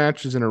 7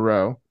 matches in a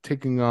row,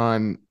 taking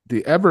on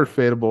the ever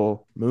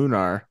fadeable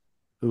Munar,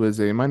 who is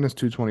a minus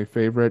 220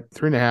 favorite.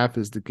 3.5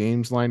 is the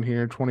games line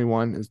here.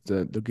 21 is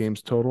the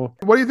games total.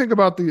 What do you think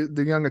about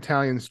the young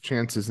Italian's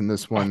chances in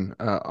this one?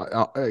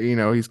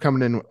 He's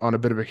coming in on a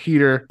bit of a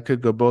heater.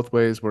 Could go both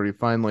ways, where he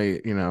finally,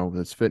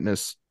 his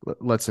fitness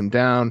lets him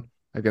down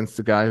against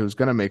the guy who's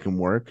going to make him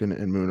work in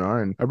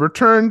Munar. And a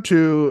return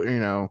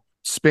to,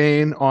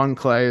 Spain on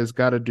clay has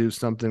got to do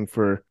something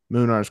for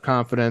Munar's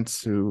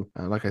confidence, who,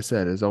 like I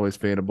said, is always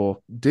fadeable.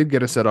 Did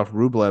get a set off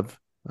Rublev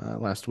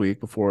last week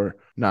before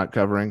not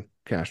covering.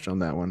 Cashed on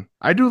that one.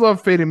 I do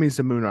love fading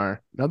Misa Munar.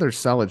 Another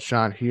solid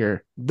shot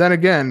here. Then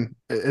again,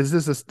 is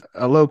this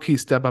a low-key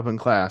step up in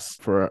class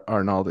for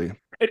Arnaldi?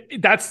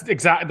 That's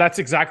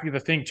exactly the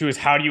thing too, is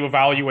how do you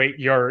evaluate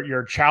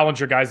your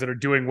challenger guys that are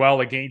doing well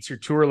against your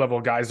tour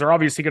level guys? They're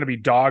obviously going to be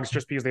dogs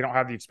just because they don't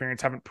have the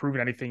experience, haven't proven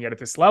anything yet at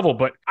this level.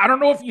 But I don't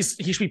know if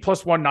he should be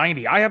plus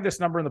 190. I have this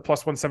number in the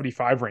plus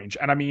 175 range.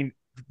 And I mean,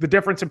 the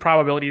difference in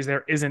probabilities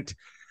there isn't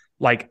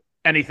like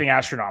anything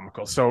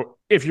astronomical. So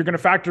if you're going to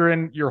factor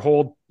in your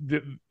hold,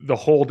 the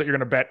hold that you're going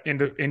to bet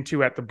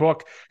into at the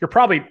book, you're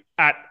probably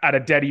at a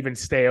dead even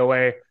stay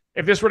away.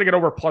 If this were to get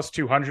over plus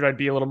 200, I'd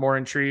be a little more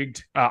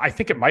intrigued. I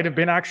think it might have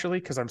been actually,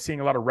 because I'm seeing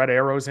a lot of red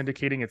arrows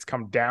indicating it's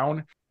come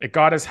down. It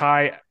got as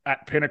high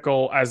at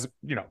Pinnacle as,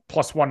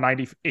 plus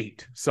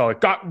 198. So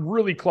it got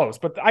really close.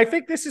 But I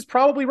think this is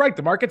probably right.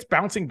 The market's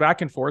bouncing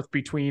back and forth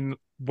between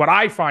what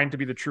I find to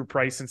be the true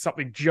price and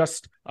something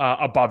just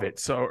above it.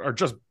 So, or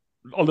just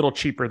a little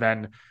cheaper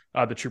than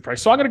the true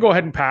price. So I'm going to go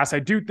ahead and pass. I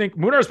do think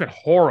Munar's been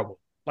horrible.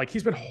 Like,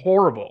 he's been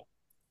horrible.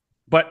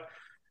 But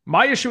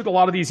my issue with a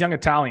lot of these young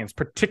Italians,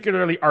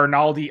 particularly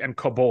Arnaldi and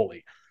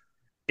Coboli,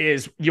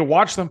 is you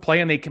watch them play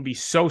and they can be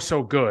so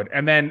good.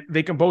 And then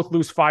they can both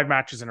lose 5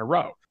 matches in a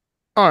row.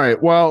 All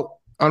right.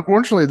 Well,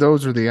 unfortunately,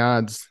 those are the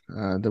odds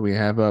that we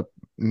have up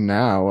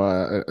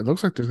now. It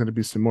looks like there's going to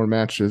be some more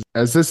matches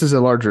as this is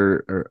a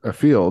larger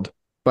field.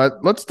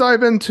 But let's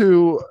dive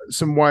into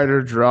some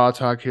wider draw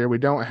talk here. We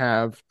don't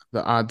have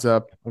the odds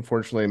up,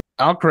 unfortunately.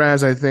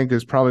 Alcaraz, I think,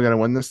 is probably going to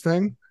win this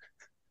thing.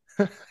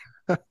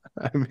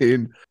 I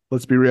mean,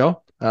 let's be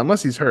real.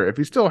 Unless he's hurt. If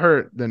he's still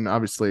hurt, then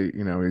obviously,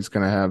 he's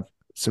going to have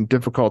some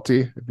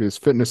difficulty if his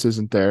fitness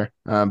isn't there.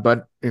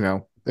 But,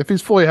 if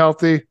he's fully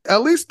healthy,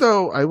 at least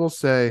though, I will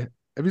say,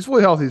 if he's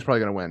fully healthy, he's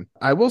probably going to win.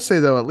 I will say,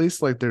 though, at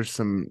least like there's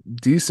some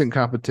decent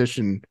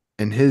competition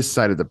in his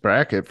side of the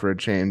bracket for a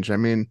change. I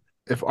mean,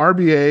 if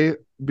RBA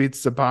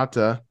beats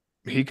Zapata,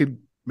 he could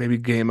maybe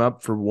game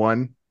up for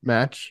one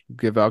match,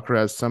 give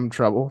Alcaraz some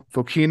trouble.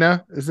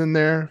 Fokina is in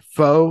there.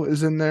 Foe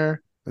is in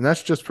there. And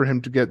that's just for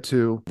him to get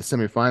to the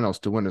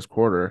semifinals to win his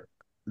quarter.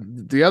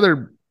 The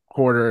other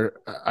quarter,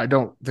 I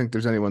don't think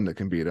there's anyone that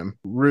can beat him.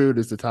 Rude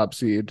is the top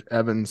seed.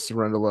 Evans,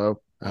 Cerundolo.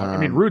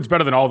 Rude's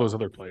better than all those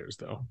other players,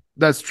 though.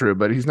 That's true,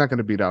 but he's not going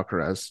to beat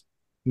Alcaraz.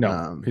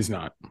 No, he's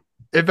not.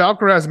 If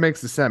Alcaraz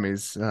makes the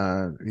semis,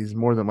 he's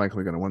more than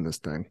likely going to win this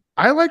thing.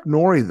 I like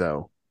Nori,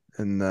 though,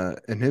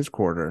 in his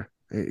quarter.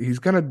 He's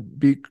going to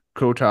beat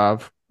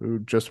Kotov, who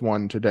just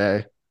won today.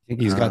 I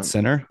think he's got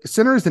Sinner.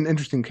 Sinner is an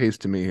interesting case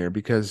to me here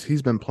because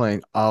he's been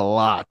playing a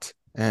lot.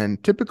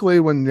 And typically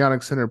when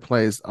Jannik Sinner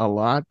plays a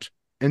lot,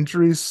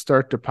 injuries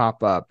start to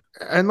pop up.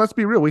 And let's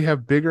be real, we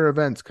have bigger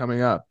events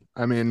coming up.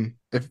 I mean,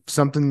 if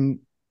something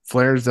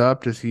flares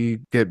up, does he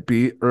get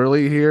beat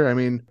early here? I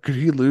mean, could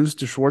he lose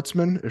to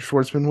Schwartzman if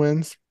Schwartzman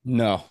wins?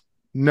 No.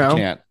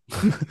 Can't.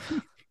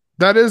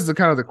 That is the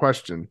kind of the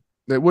question.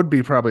 It would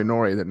be probably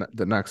Nori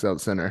that knocks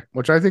out Sinner,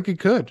 which I think he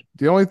could.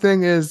 The only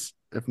thing is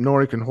if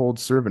Nori can hold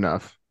serve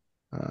enough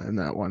in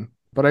that one.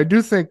 But I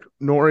do think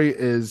Nori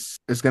is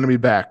going to be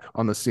back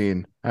on the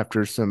scene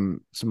after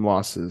some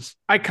losses.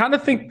 I kind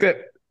of think that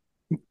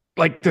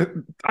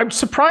I'm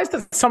surprised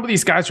that some of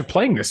these guys are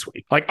playing this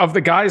week. Like, of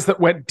the guys that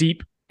went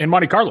deep in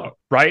Monte Carlo,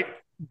 right?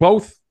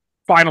 Both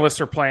finalists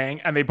are playing,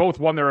 and they both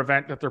won their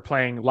event that they're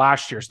playing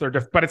last year. So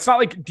but it's not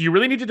like, do you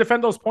really need to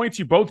defend those points?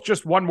 You both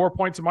just won more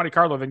points in Monte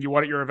Carlo than you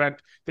won at your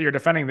event that you're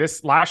defending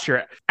this last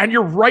year. And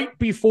you're right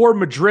before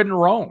Madrid and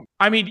Rome.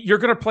 I mean, you're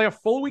going to play a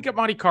full week at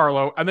Monte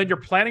Carlo, and then you're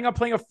planning on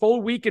playing a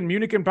full week in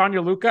Munich and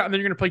Banja Luca, and then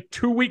you're going to play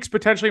 2 weeks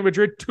potentially in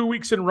Madrid, 2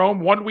 weeks in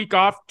Rome, 1 week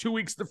off, 2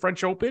 weeks at the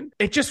French Open.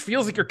 It just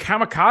feels like you're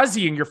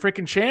kamikazing your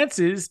freaking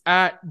chances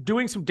at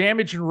doing some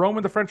damage in Rome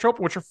and the French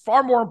Open, which are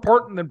far more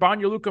important than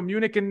Banja Luka,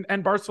 Munich,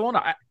 and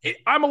Barcelona.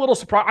 I'm a little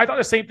surprised. I thought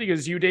the same thing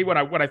as you, Dave, when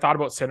I thought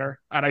about Sinner,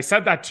 and I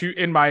said that too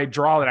in my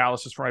draw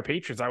analysis for my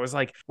patrons. I was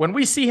like, when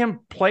we see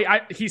him play,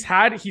 he's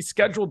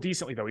scheduled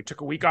decently though. He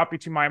took a week off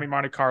between Miami and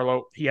Monte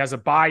Carlo. He has a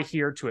bye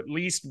here to at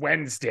least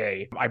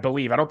Wednesday, I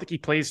believe. I don't think he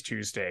plays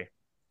Tuesday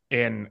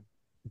in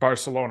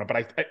Barcelona,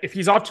 but if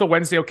he's off till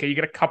Wednesday, okay, you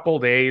get a couple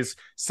days,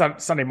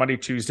 Sunday, Monday,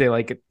 Tuesday.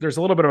 Like, there's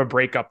a little bit of a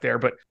breakup there,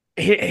 but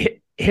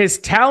his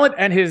talent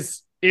and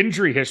his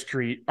injury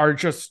history are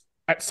just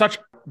at such.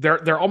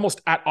 They're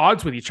almost at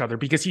odds with each other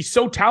because he's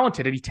so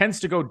talented and he tends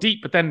to go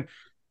deep, but then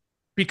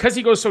because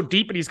he goes so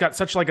deep and he's got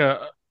such like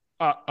a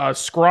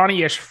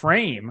scrawny-ish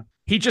frame,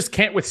 he just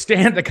can't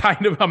withstand the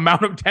kind of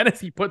amount of tennis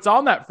he puts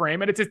on that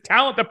frame. And it's his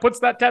talent that puts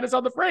that tennis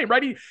on the frame,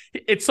 right?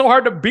 It's so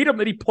hard to beat him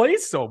that he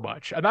plays so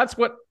much. And that's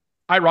what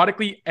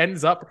ironically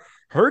ends up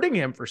hurting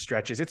him for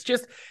stretches.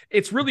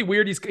 It's really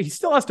weird. He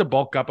still has to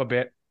bulk up a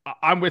bit.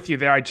 I'm with you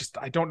there.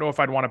 I don't know if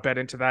I'd want to bet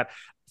into that.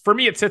 For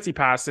me, at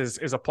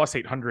Tsitsipas is a plus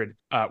 800,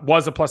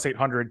 was a plus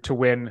 800 to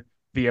win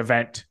the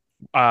event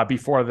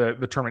before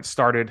the tournament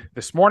started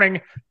this morning.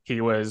 He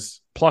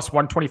was plus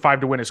 125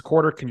 to win his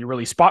quarter. Can you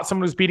really spot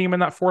someone who's beating him in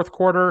that fourth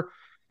quarter?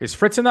 Is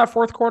Fritz in that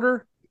fourth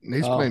quarter?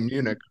 He's playing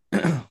Munich.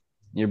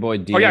 Your boy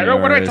D. Oh yeah, no,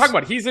 what am I talking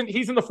about? He's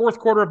in the fourth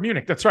quarter of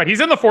Munich. That's right. He's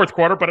in the fourth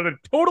quarter, but at a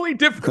totally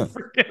different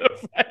freaking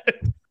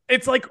event.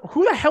 It's like,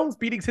 who the hell is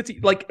beating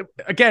Tsitsi? Like,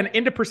 again,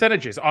 into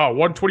percentages.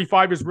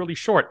 125 is really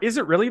short. Is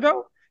it really,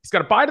 though? He's got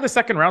to bye to the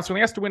second round, so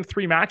he has to win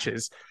 3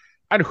 matches.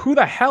 And who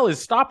the hell is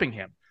stopping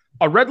him?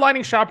 A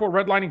redlining Shapo,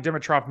 redlining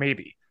Dimitrov,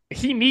 maybe.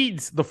 He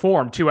needs the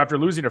form, too, after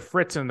losing to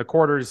Fritz in the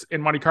quarters in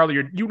Monte Carlo.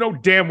 You know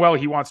damn well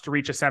he wants to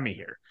reach a semi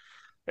here.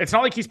 It's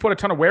not like he's put a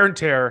ton of wear and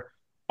tear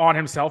on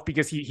himself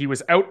because he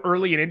was out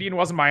early in Indian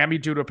Wells in Miami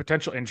due to a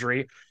potential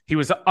injury. He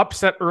was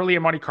upset early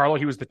in Monte Carlo.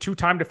 He was the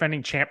 2-time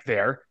defending champ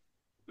there.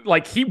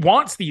 Like, he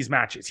wants these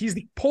matches. He's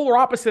the polar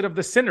opposite of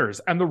the Sinners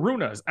and the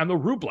Runas and the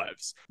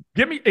Rublevs.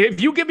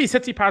 If you give me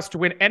Tsitsipas to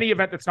win any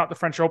event that's not the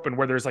French Open,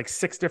 where there's like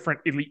 6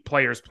 different elite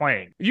players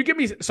playing,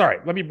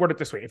 let me word it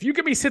this way. If you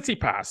give me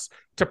Tsitsipas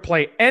to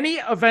play any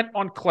event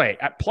on clay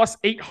at plus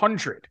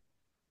 800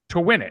 to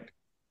win it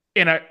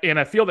in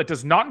a field that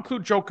does not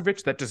include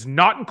Djokovic, that does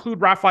not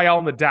include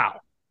Rafael Nadal,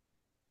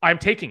 I'm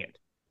taking it.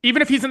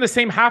 Even if he's in the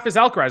same half as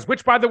Alcaraz,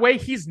 which, by the way,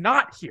 he's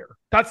not here.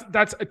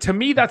 That's to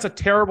me, that's a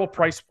terrible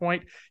price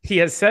point. He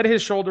has said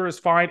his shoulder is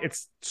fine.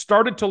 It's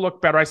started to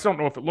look better. I still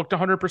don't know if it looked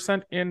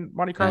 100% in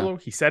Monte Carlo. Yeah.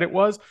 He said it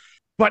was.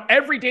 But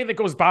every day that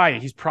goes by,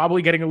 he's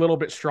probably getting a little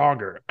bit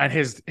stronger. And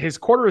his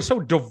quarter is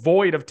so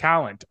devoid of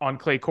talent on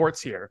clay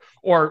courts here.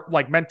 Or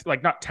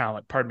not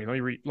talent, pardon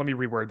me. Let me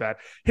reword that.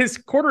 His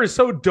quarter is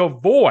so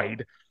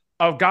devoid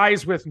of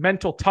guys with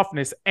mental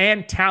toughness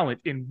and talent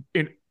in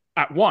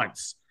at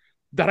once,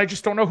 that I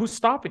just don't know who's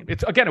stopping him.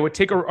 It would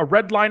take a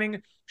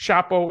redlining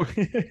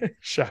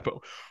Shapo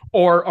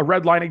or a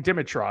redlining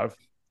Dimitrov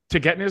to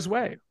get in his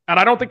way. And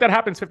I don't think that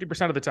happens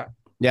 50% of the time.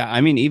 Yeah,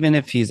 I mean, even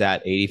if he's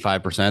at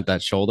 85%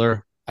 that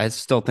shoulder, I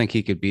still think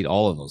he could beat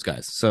all of those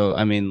guys. So,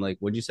 I mean, like,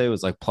 would you say it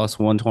was like plus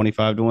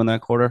 125 to win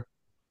that quarter?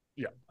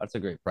 Yeah. That's a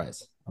great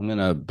price. I'm going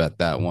to bet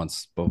that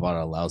once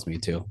Bovada allows me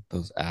to.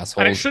 Those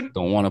assholes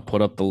don't want to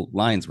put up the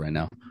lines right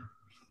now.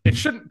 It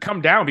shouldn't come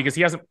down because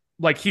he hasn't,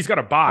 like, he's got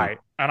to buy.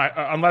 And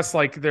unless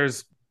like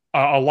there's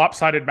a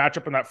lopsided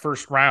matchup in that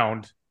first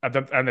round and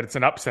that it's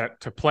an upset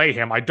to play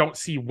him, I don't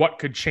see what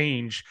could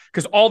change,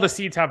 because all the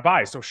seeds have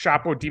buys. So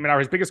Shapo, De Minaur,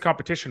 his biggest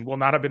competition, will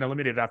not have been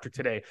eliminated after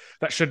today.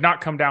 That should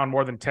not come down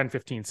more than 10,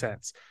 15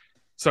 cents.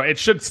 So it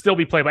should still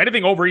be playable.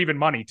 Anything over even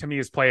money to me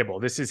is playable.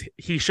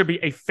 He should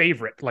be a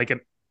favorite, like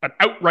an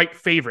outright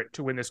favorite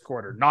to win this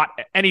quarter, not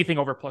anything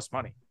over plus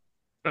money,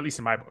 at least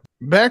in my book.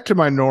 Back to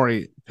my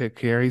Norrie pick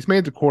here. He's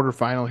made the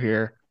quarterfinal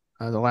here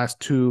the last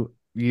 2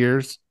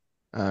 years,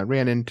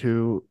 ran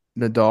into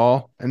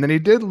Nadal, and then he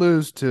did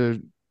lose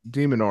to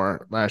De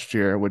Minaur last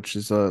year, which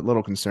is a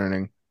little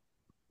concerning.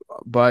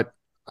 But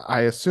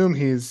I assume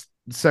he's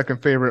the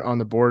second favorite on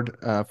the board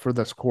for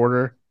this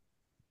quarter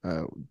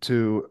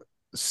to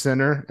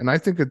Sinner, and I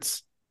think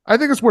it's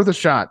worth a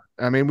shot.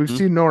 I mean, we've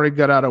seen Norrie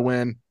get out a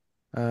win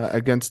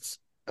against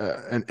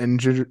an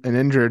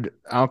injured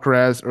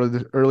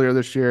Alcaraz earlier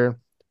this year.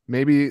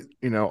 Maybe,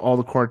 all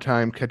the court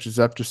time catches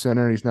up to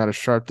Sinner. He's not as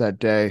sharp that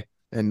day,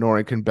 and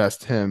Norrie can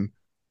best him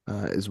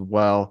as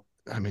well.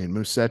 I mean,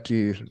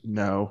 Musetti,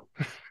 no.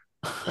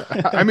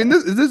 I mean,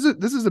 this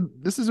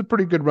is a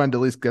pretty good run to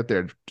at least get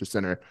there to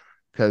Sinner,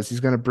 because he's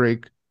going to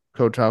break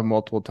Kotov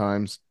multiple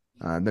times.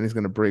 Then he's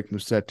going to break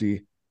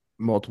Musetti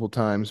multiple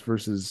times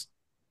versus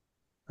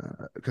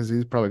because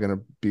he's probably going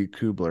to beat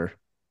Kubler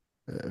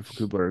if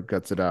Kubler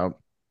guts it out.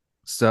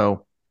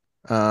 So,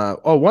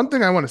 one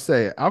thing I want to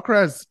say,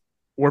 Alcaraz,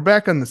 we're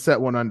back on the set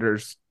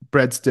 1-unders,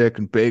 breadstick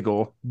and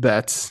bagel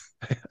bets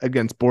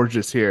against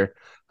Borges here.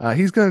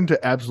 He's going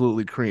to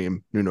absolutely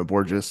cream Nuno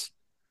Borges.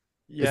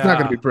 Yeah, it's not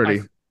going to be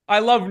pretty. I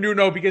love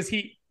Nuno because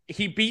he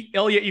beat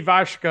Ilya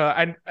Ivashka,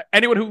 and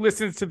anyone who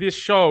listens to this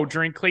show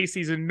during clay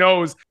season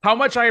knows how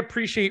much I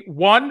appreciate,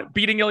 1,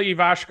 beating Ilya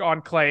Ivashka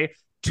on clay,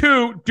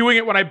 2, doing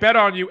it when I bet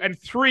on you, and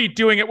 3,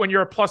 doing it when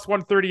you're a plus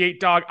 138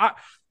 dog.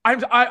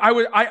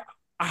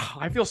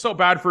 I feel so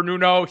bad for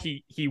Nuno.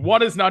 He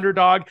won as an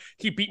underdog.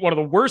 He beat one of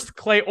the worst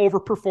clay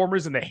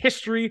overperformers in the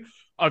history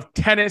of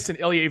tennis in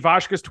Ilya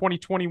Ivashka's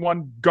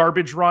 2021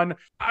 garbage run.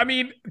 I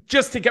mean,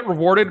 just to get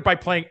rewarded by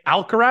playing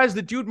Alcaraz,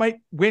 the dude might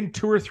win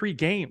 2 or 3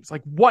 games.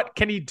 Like, what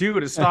can he do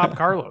to stop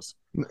Carlos?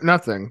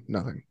 Nothing.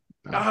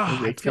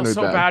 I feel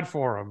so bad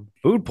for him.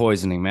 Food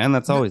poisoning, man.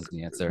 That's always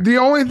the answer. The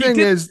only thing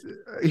is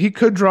he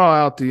could draw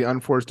out the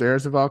unforced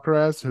errors of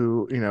Alcaraz,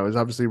 who, is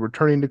obviously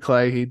returning to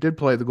clay. He did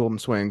play the Golden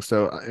Swing,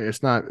 so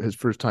it's not his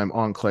first time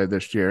on clay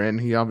this year. And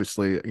he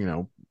obviously,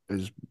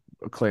 is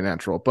a clay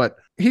natural, but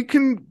he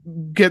can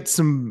get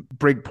some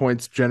break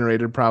points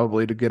generated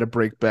probably to get a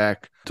break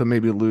back to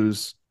maybe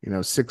lose,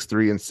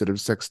 6-3 instead of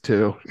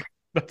 6-2.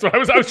 That's what I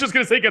was just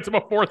going to say, gets him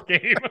a 4th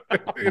game,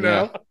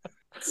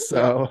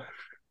 So,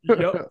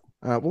 yep.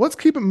 Well, let's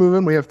keep it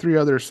moving. We have 3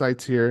 other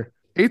sites here.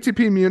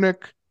 ATP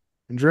Munich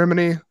in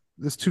Germany.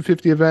 This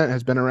 250 event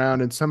has been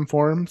around in some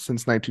form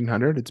since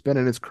 1900. It's been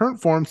in its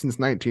current form since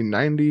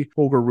 1990.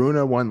 Holger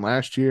Rune won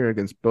last year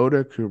against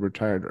Bodek, who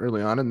retired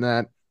early on in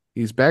that.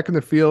 He's back in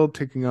the field,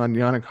 taking on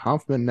Yannick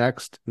Hoffman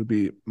next, who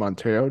beat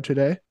Montero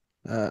today.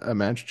 A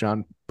match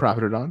John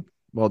profited on.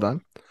 Well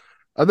done.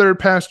 Other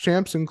past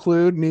champs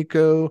include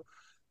Nico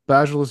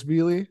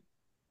Basilashvili,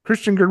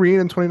 Christian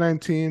Garin in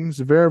 2019,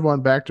 Zverev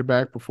won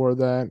back-to-back before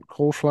that,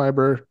 Cole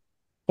Schreiber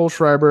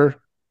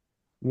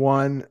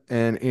won,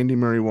 and Andy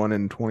Murray won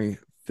in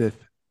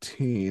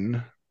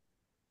 2015.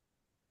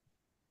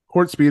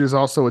 Court speed is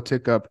also a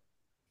tick up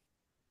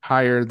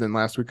higher than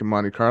last week in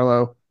Monte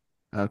Carlo,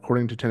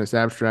 according to Tennis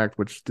Abstract,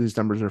 which these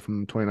numbers are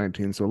from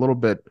 2019, so a little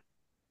bit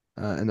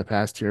in the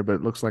past here, but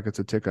it looks like it's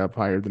a tick up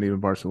higher than even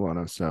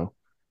Barcelona. So,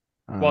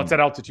 well, it's at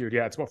altitude.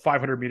 Yeah, it's about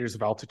 500 meters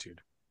of altitude.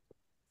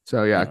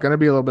 So, going to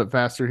be a little bit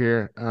faster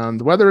here.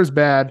 The weather is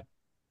bad.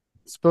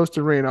 It's supposed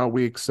to rain all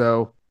week,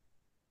 so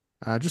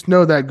just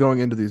know that going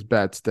into these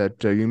bets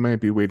that you might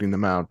be waiting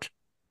them out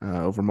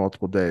over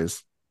multiple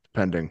days,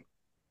 depending.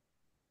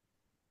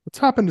 Let's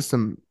hop into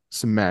some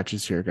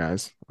matches here,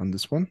 guys, on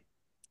this one.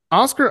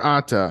 Oscar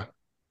Atta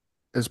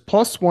is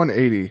plus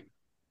 180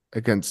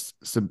 against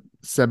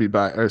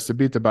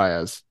Sabita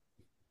Baez,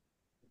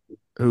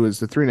 who is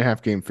the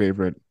 3.5 game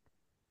favorite,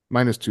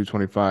 minus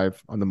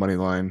 225 on the money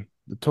line.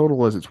 The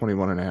total is at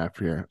 21.5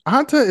 here.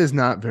 Atta is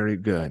not very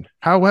good.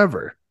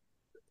 However,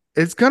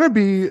 it's going to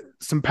be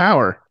some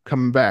power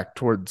coming back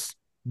towards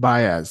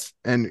Baez.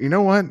 And you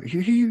know what?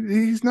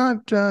 He's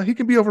not, he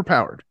can be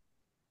overpowered.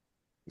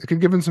 It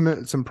could give him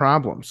some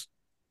problems.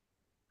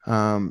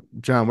 John,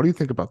 what do you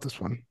think about this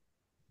one?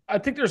 I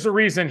think there's a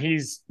reason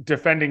he's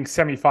defending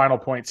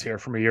semifinal points here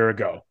from a year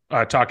ago,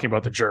 talking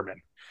about the German.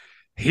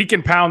 He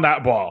can pound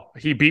that ball.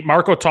 He beat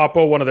Marco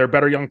Toppo, one of their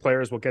better young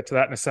players. We'll get to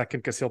that in a second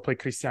because he'll play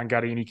Christian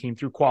Garini. He came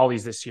through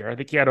qualies this year. I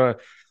think he had a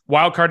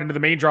wild card into the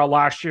main draw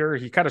last year.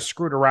 He kind of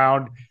screwed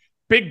around.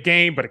 Big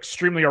game, but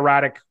extremely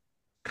erratic,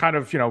 kind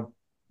of,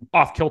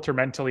 off kilter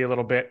mentally a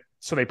little bit.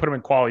 So they put him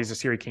in qualies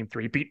this year. He came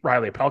through. He beat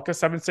Riley Apelka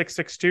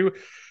 7-6, 6-2.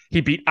 He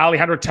beat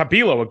Alejandro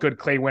Tabilo, a good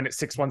clay win at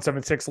 6-1,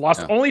 7-6.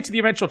 Lost only to the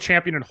eventual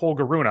champion in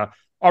Holger Rune,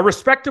 a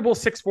respectable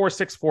 6-4,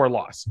 6-4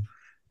 loss.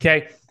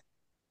 Okay.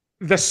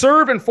 The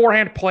serve and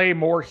forehand play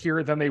more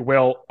here than they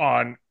will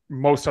on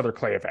most other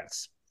clay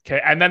events. Okay.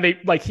 And then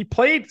he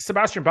played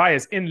Sebastian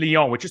Baez in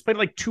Lyon, which is played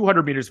like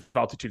 200 meters of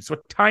altitude. So a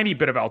tiny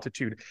bit of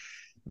altitude.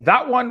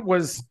 That one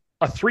was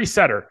a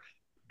 3-setter.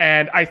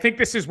 And I think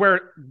this is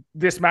where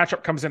this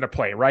matchup comes into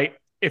play, right?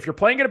 If you're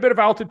playing at a bit of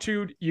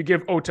altitude, you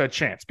give Ota a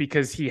chance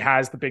because he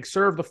has the big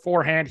serve, the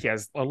forehand. He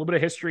has a little bit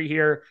of history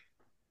here.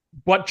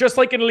 But just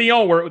like in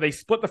Lyon, where they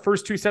split the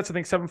first 2 sets, I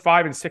think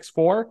 7-5 and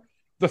 6-4,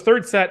 the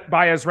third set,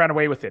 Baez ran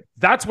away with it.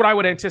 That's what I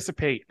would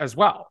anticipate as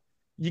well.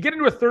 You get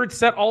into a third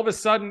set, all of a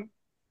sudden,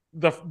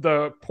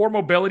 the poor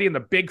mobility and the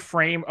big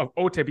frame of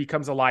Ota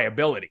becomes a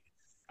liability.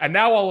 And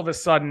now all of a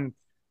sudden,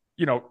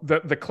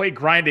 the clay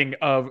grinding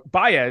of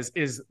Baez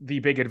is the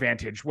big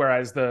advantage,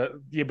 whereas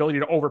the ability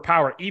to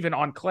overpower even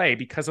on clay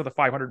because of the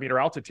 500-meter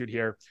altitude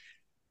here,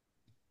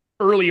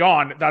 early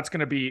on, that's going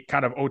to be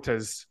kind of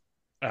Ota's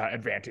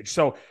advantage.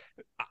 So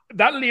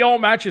that Lyon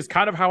match is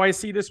kind of how I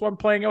see this one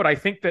playing out. I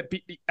think that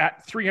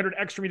at 300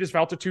 extra meters of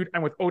altitude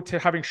and with Ota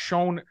having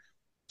shown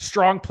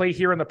strong play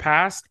here in the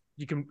past,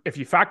 you can, if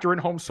you factor in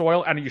home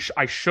soil, and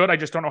I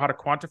just don't know how to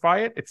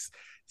quantify it. It's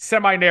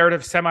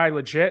semi-narrative,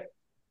 semi-legit.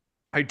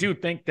 I do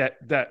think that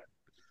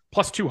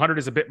plus 200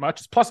 is a bit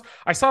much.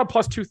 I saw a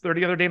plus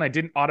 230 the other day and I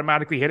didn't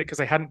automatically hit it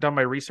because I hadn't done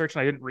my research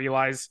and I didn't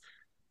realize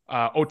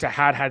Ota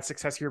had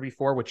success here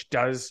before, which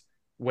does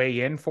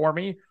weigh in for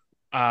me.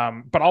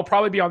 But I'll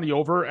probably be on the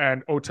over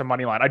and Ota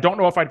money line. I don't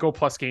know if I'd go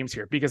plus games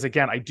here because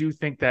again, I do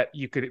think that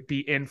you could be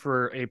in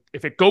for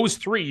if it goes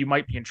 3, you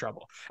might be in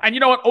trouble. And you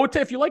know what,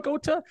 Ota, if you like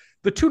Ota,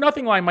 the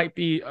 2-0 line might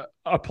be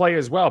a play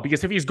as well,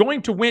 because if he's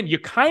going to win, you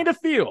kind of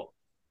feel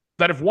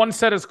that if one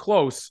set is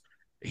close,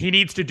 he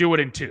needs to do it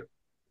in 2,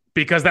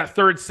 because that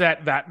third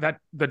set, that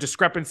the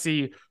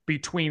discrepancy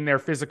between their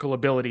physical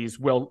abilities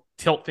will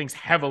tilt things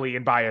heavily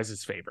in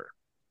Baez's favor.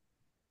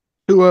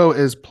 2-0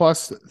 is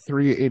plus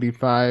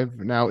 385.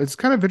 Now, it's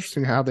kind of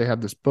interesting how they have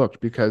this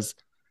booked because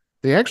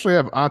they actually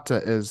have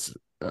Atta as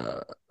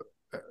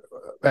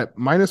at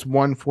minus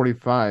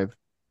 145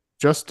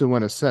 just to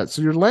win a set.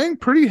 So you're laying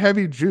pretty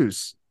heavy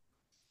juice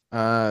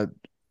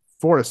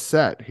for a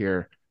set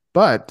here.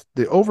 But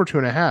the over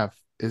 2.5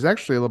 is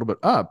actually a little bit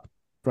up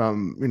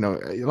from, a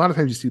lot of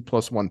times you see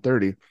plus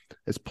 130.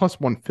 It's plus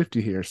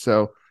 150 here.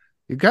 So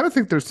you got to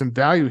think there's some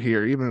value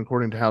here, even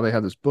according to how they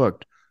have this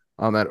booked,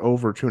 on that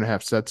over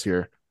 2.5 sets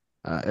here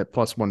at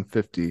plus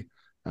 150,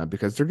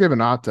 because they're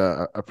giving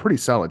Atta a pretty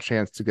solid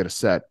chance to get a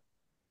set,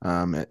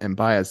 and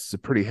Baez is a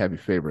pretty heavy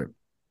favorite.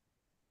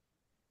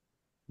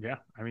 Yeah,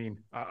 I mean,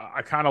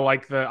 I kind of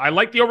like the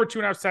over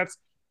 2.5 sets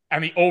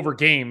and the over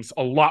games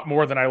a lot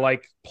more than I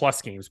like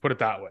plus games. Put it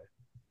that way.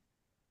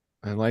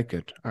 I like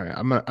it. All right,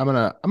 I'm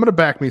gonna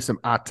back me some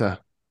Atta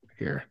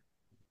here.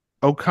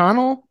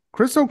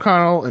 Chris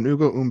O'Connell and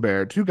Ugo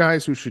Humbert, 2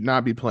 guys who should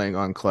not be playing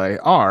on clay,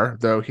 are,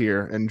 though,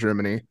 here in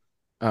Germany.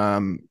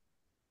 O'Connell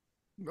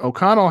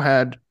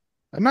had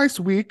a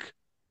nice week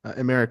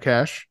in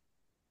Marrakesh.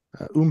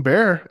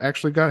 Humbert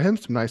actually got him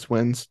some nice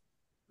wins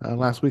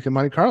last week in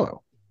Monte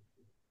Carlo.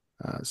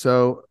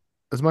 So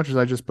as much as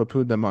I just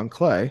poo-pooed them on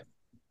clay,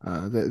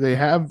 they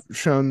have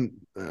shown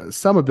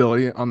some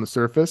ability on the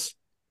surface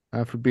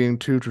for being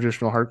 2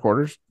 traditional hard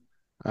quarters.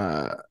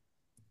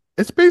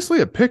 It's basically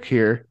a pick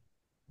here.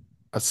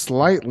 A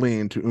slight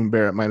lean to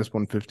Humbert at minus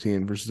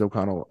 115 versus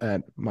O'Connell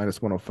at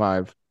minus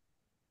 105.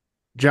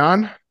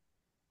 John,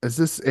 is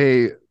this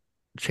a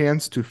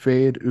chance to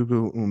fade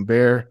Ugo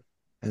Humbert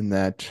and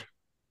that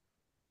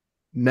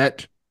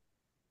net,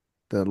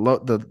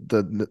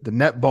 the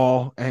net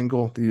ball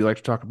angle that you like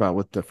to talk about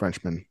with the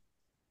Frenchman?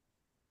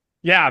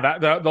 Yeah,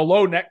 the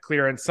low net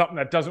clearance, something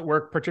that doesn't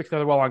work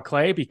particularly well on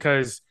clay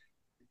because,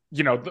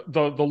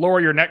 the lower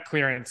your net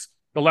clearance,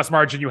 the less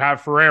margin you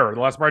have for error.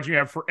 The less margin you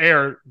have for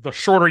error, the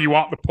shorter you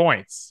want the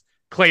points.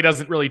 Clay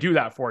doesn't really do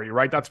that for you,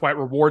 right? That's why it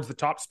rewards the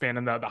top spin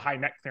and the high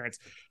net clearance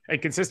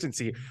and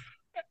consistency.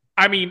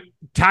 I mean,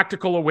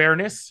 tactical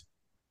awareness,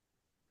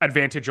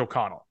 advantage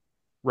O'Connell,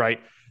 right?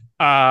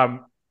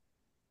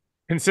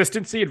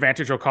 Consistency,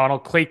 advantage O'Connell.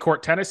 Clay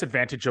court tennis,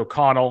 advantage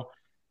O'Connell.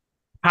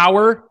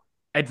 Power,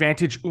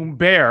 advantage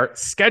Humbert.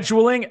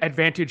 Scheduling,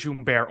 advantage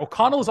Humbert.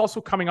 O'Connell is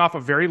also coming off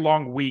a very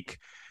long week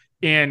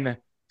in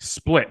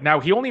split.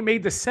 Now, he only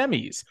made the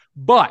semis,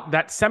 but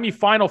that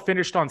semifinal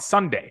finished on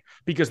Sunday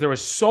because there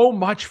was so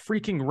much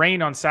freaking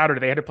rain on Saturday.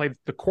 They had to play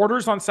the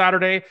quarters on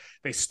Saturday.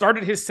 They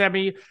started his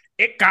semi.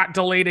 It got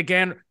delayed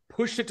again,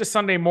 pushed it to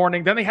Sunday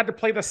morning. Then they had to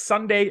play the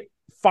Sunday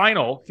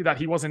final that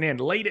he wasn't in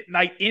late at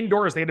night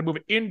indoors. They had to move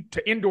it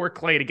into indoor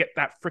clay to get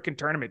that freaking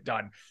tournament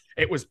done.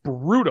 It was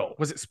brutal.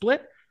 Was it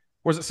split?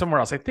 Or was it somewhere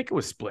else? I think it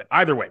was split.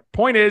 Either way,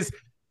 point is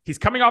he's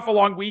coming off a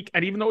long week.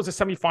 And even though it was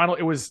a semifinal,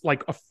 it was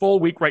like a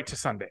full week right to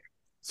Sunday.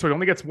 So he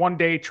only gets 1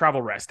 day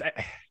travel rest.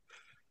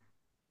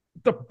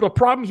 The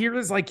problem here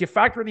is like you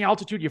factor in the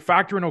altitude, you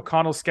factor in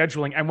O'Connell's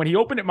scheduling. And when he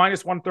opened at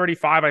minus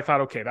 135, I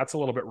thought, okay, that's a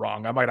little bit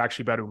wrong. I might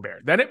actually bet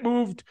Humbert. Then it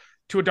moved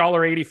to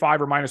 $1.85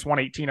 or minus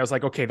 118. I was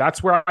like, okay,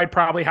 that's where I'd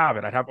probably have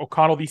it. I'd have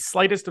O'Connell, the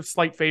slightest of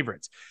slight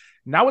favorites.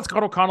 Now it's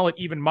got O'Connell at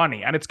even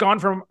money. And it's gone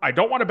from, I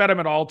don't want to bet him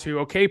at all to,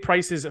 okay,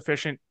 price is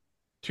efficient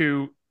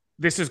to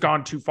this has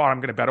gone too far. I'm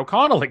going to bet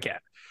O'Connell again,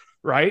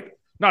 right?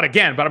 Not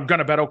again, but I'm going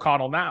to bet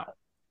O'Connell now.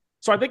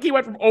 So I think he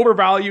went from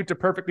overvalued to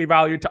perfectly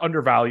valued to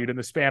undervalued in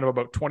the span of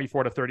about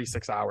 24 to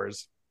 36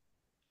 hours.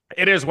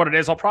 It is what it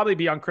is. I'll probably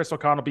be on Chris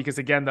O'Connell because,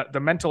 again, the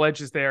mental edge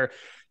is there.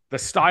 The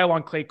style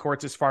on clay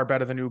courts is far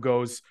better than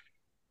Ugo's.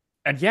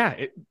 And yeah,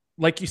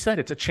 like you said,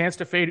 it's a chance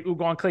to fade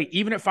Ugo on clay.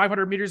 Even at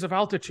 500 meters of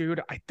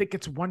altitude, I think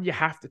it's one you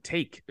have to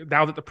take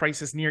now that the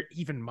price is near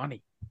even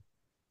money.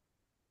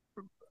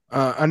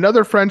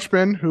 Another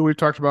Frenchman who we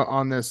talked about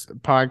on this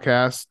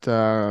podcast,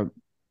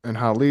 and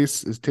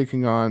Halis, is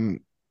taking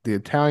on the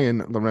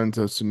Italian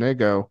Lorenzo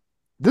Sonego.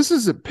 This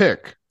is a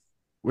pick,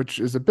 which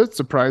is a bit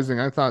surprising.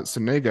 I thought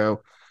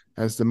Sonego,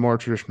 as the more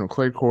traditional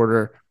clay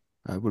quarter,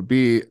 would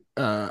be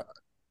a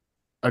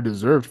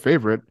deserved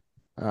favorite.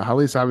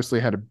 Halis obviously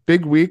had a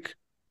big week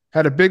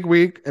in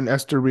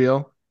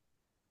Estoril.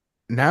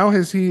 Now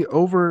has he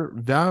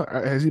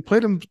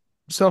played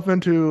himself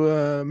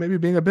into maybe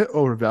being a bit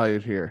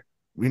overvalued here?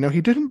 You know, he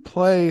didn't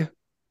play.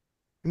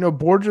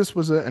 Borges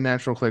was a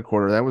natural clay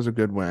quarter. That was a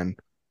good win.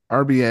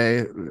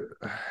 RBA,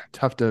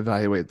 tough to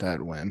evaluate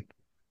that win.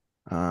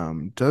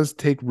 Does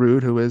take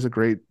Rude, who is a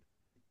great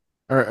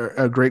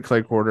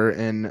clay quarter,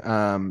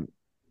 in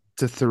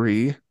to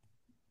 3.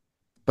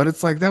 But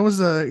it's like that was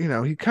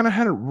he kind of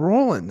had it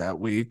rolling that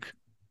week.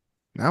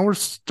 Now we're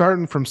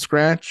starting from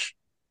scratch.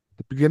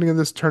 The beginning of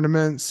this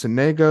tournament,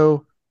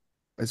 Sonego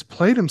has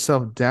played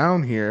himself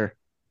down here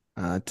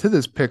to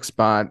this pick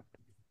spot.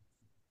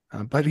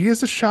 But he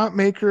is a shot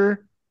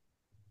maker.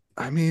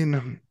 I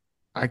mean,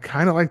 I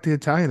kind of like the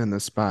Italian in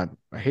this spot.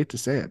 I hate to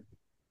say it,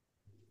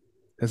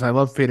 because I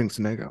love fading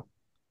Sonego.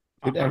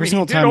 Every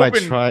single time I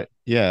try,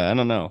 I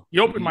don't know.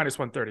 You open minus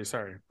 130.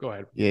 Sorry, go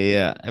ahead.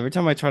 Yeah. Every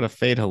time I try to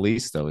fade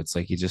Halis, though, it's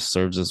like he just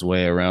serves his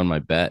way around my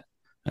bet,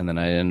 and then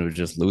I end up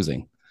just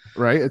losing.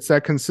 Right? It's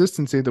that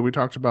consistency that we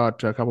talked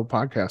about a couple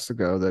podcasts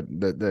ago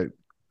that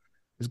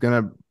is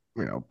going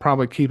to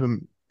probably keep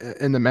him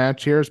in the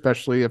match here,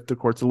 especially if the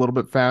court's a little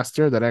bit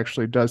faster. That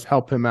actually does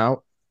help him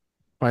out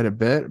quite a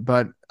bit.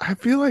 But I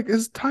feel like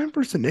it's time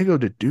for Sonego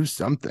to do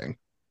something,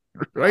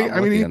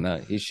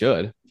 right? He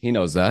should. He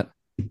knows that.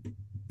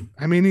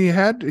 I mean,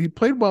 he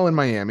played well in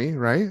Miami,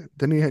 right?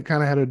 Then he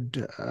kind of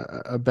had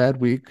a bad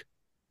week.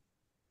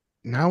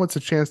 Now it's a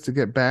chance to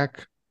get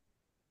back.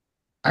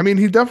 I mean,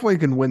 he definitely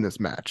can win this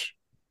match.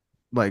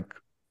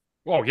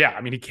 Well, yeah,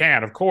 I mean, he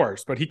can, of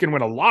course, but he can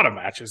win a lot of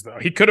matches, though.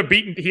 He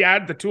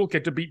had the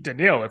toolkit to beat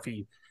Daniil if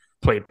he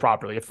played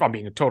properly, if I'm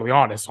being totally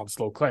honest on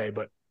slow clay,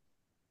 but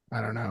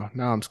I don't know.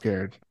 Now I'm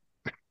scared.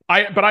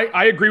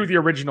 I agree with the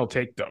original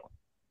take, though.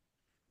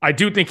 I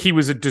do think he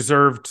was a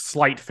deserved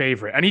slight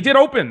favorite, and he did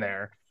open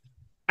there.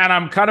 And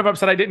I'm kind of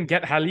upset I didn't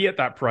get Hali at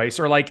that price.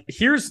 Or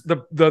here's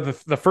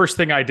the first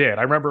thing I did.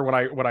 I remember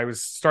when I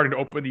was starting to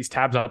open these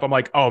tabs up, I'm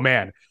like, oh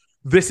man,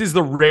 this is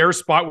the rare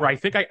spot where I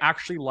think I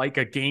actually like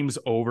a game's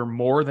over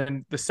more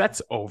than the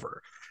set's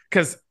over,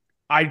 because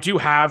I do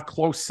have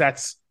close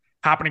sets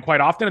happening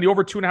quite often, and the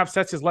over 2.5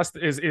 sets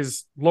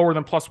is lower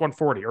than plus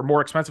 140 or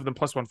more expensive than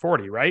plus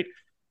 140, right?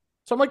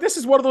 So I'm like, this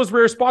is one of those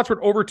rare spots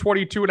where over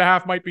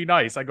 22.5 might be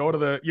nice. I go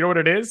to you know what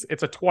it is?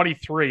 It's a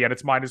 23 and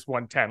it's minus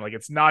 110. Like,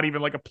 it's not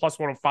even like a plus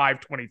 105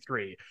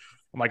 23.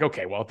 I'm like,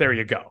 okay, well, there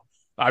you go.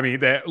 I mean,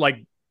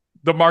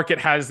 the market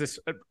has this.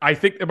 I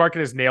think the market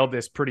has nailed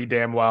this pretty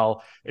damn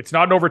well. It's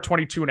not an over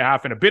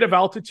 22.5 and a bit of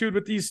altitude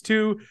with these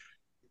two.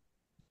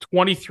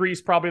 23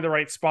 is probably the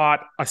right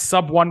spot. A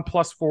sub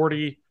plus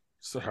 140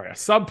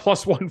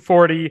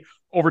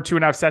 over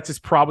 2.5 sets is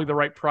probably the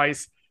right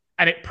price.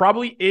 And it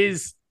probably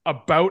is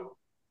about,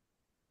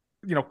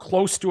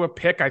 close to a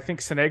pick. I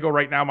think Sonego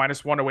right now,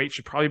 minus 108,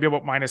 should probably be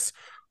about minus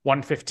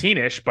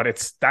 115-ish,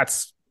 but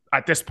that's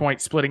at this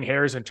point splitting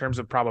hairs in terms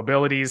of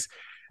probabilities.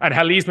 And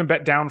Halil's been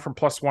bet down from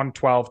plus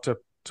 112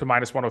 to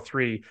minus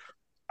 103.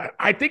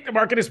 I think the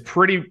market has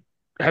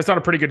done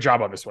a pretty good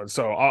job on this one.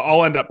 So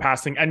I'll end up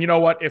passing. And you know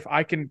what? If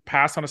I can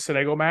pass on a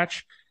Sonego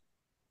match,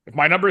 if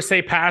my numbers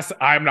say pass,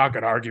 I'm not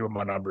going to argue with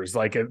my numbers.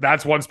 Like,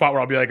 that's one spot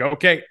where I'll be like,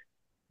 okay,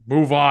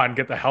 move on,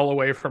 get the hell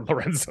away from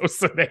Lorenzo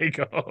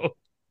Sonego.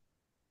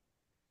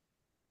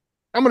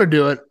 I'm going to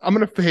do it. I'm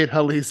going to fade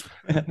Halil's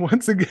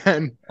once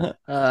again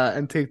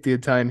and take the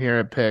Italian here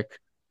at pick.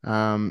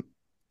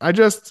 I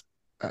just,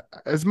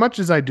 as much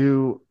as I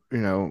do,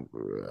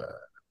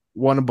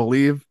 want to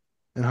believe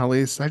in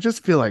Halil, I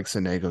just feel like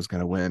Sonego's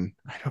going to win.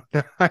 I don't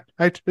know.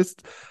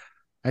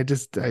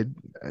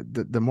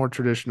 The more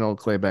traditional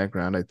clay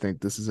background, I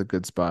think this is a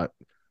good spot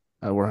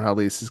where Halil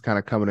is kind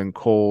of coming in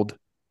cold.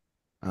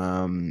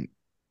 And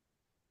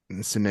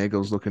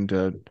Sonego's looking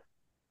to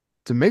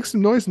make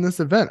some noise in this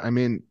event. I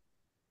mean,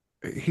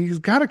 he's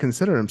got to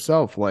consider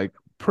himself like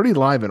pretty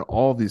live in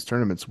all of these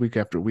tournaments week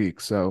after week.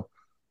 So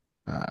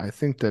I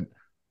think that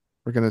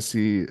we're going to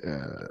see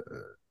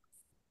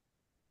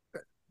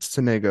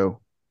Sonego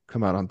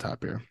come out on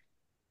top here.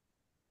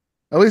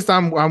 At least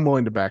I'm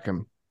willing to back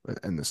him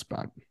in this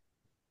spot.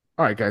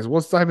 All right, guys,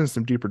 let's dive into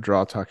some deeper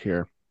draw talk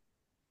here.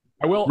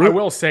 I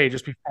will say,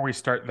 just before we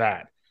start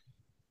that,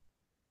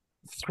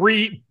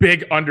 3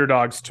 big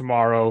underdogs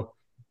tomorrow.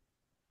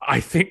 I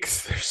think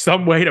there's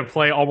some way to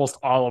play almost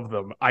all of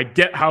them. I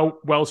get how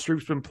well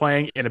Stroop's been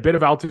playing in a bit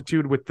of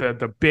altitude with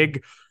the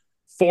big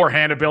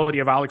forehand ability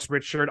of Alex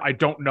Richard. I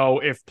don't know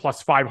if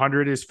plus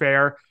 500 is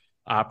fair.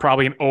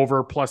 Probably an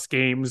over plus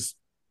games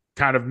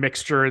kind of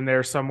mixture in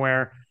there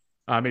somewhere.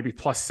 Maybe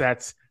plus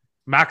sets.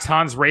 Max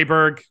Hans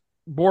Rehberg,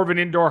 more of an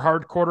indoor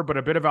hard quarter, but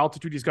a bit of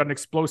altitude. He's got an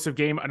explosive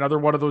game. Another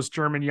one of those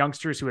German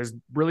youngsters who has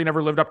really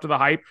never lived up to the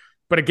hype.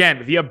 But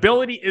again, the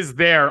ability is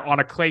there on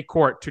a clay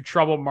court to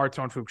trouble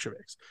Marton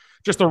Fucsovics.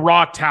 Just a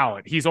raw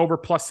talent. He's over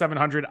plus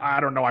 700. I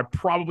don't know. I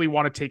probably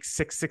want to take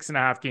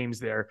 6.5 games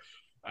there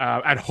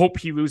and hope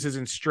he loses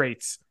in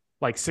straights,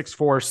 like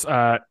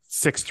 6-4,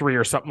 6-3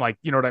 or something, like,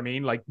 you know what I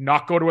mean? Like,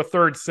 not go to a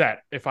third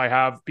set if I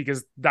have,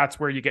 because that's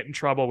where you get in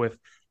trouble with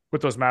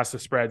those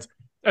massive spreads.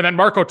 And then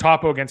Marco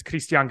Topo against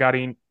Cristian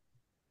Garin.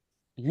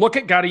 Look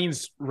at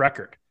Garin's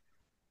record.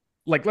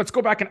 Like, let's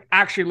go back and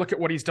actually look at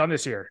what he's done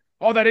this year.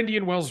 Oh, that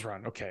Indian Wells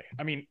run. Okay.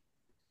 I mean,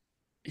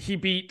 he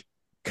beat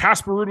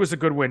Casper Ruud, was a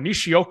good win.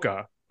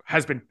 Nishioka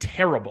has been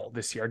terrible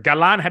this year.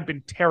 Galan had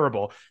been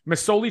terrible.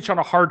 Misolic on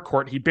a hard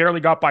court. He barely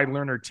got by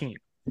Lerner team.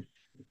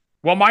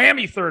 Well,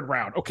 Miami third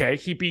round. Okay.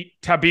 He beat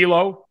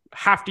Tabilo,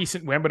 half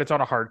decent win, but it's on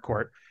a hard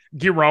court.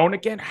 Giron,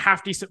 again,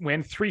 half decent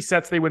win. 3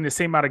 sets. They win the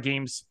same amount of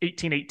games,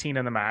 18-18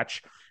 in the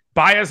match.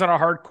 Baez on a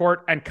hard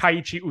court and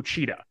Kaiichi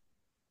Uchida.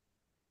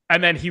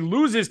 And then he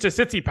loses to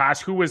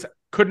Tsitsipas, who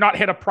could not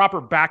hit a proper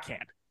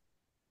backhand.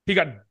 He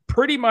got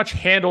pretty much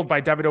handled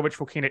by Davidovich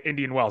Fokina at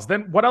Indian Wells.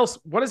 Then what else?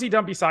 What has he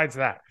done besides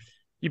that?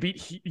 You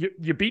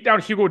beat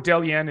down Hugo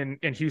Dellien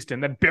in Houston,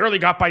 then barely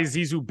got by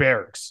Zizou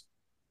Bergs.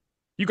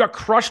 You got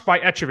crushed by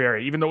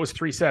Echeverry, even though it was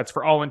 3 sets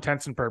for all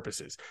intents and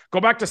purposes.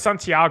 Go back to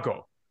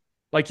Santiago.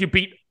 Like, you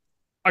beat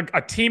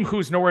a team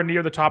who's nowhere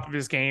near the top of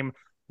his game,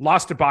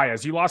 lost to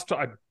Baez. You lost to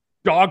a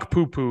dog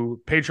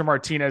poo-poo Pedro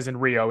Martinez in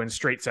Rio in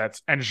straight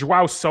sets, and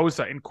Joao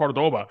Sousa in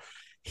Cordoba.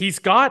 He's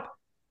got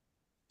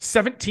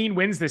 17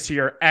 wins this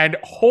year, and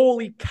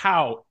holy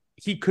cow,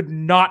 he could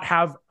not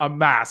have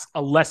amassed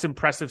a less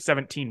impressive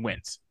 17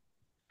 wins.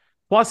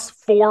 Plus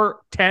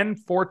 410,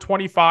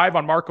 425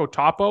 on Marco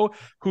Topo,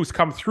 who's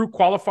come through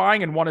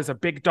qualifying and won as a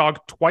big dog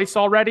twice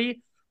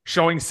already,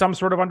 showing some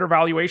sort of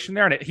undervaluation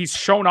there. And he's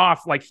shown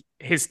off like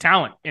his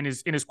talent in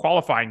his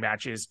qualifying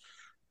matches.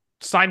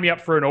 Sign me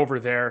up for an over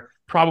there.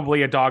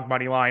 Probably a dog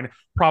money line,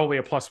 probably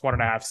a plus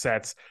 1.5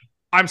 sets.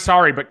 I'm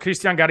sorry, but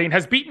Cristian Garin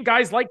has beaten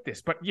guys like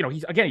this. But, you know,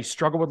 he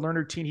struggled with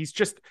Lerner team.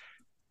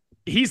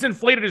 He's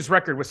inflated his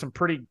record with some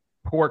pretty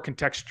poor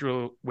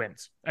contextual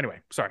wins. Anyway,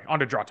 sorry, on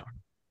to draw talk.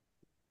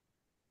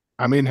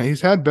 I mean,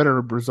 he's had better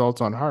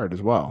results on hard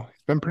as well.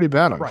 He's been pretty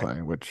bad on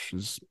clay, which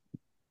is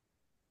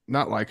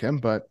not like him,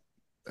 but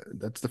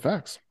that's the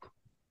facts.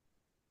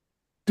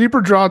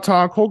 Deeper draw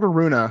talk. Holger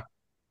Rune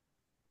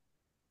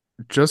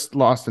just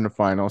lost in the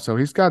final, so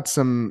he's got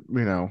some,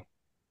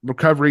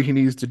 recovery he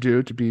needs to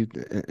do to be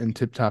in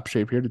tip-top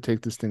shape here to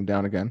take this thing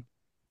down again.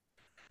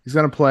 He's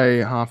going to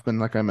play Hoffman,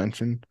 like I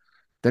mentioned.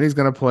 Then he's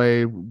going to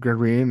play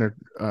Garin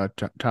or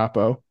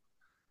Topo.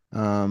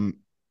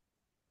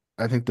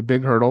 I think the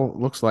big hurdle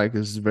looks like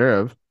is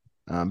Zverev,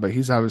 but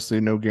he's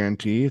obviously no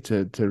guarantee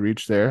to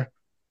reach there.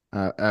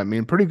 I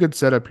mean, pretty good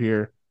setup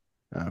here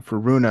for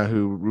Rune,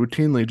 who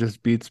routinely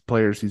just beats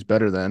players he's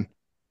better than,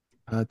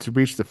 to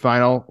reach the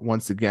final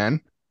once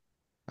again.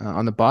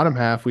 On the bottom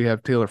half, we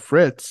have Taylor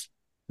Fritz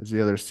as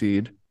the other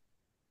seed,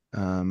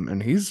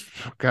 and he's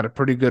got a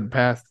pretty good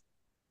path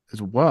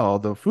as well,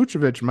 though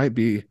Fucsovics might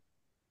be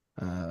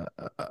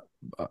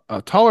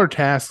a taller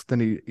task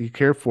than he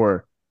cared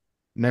for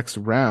next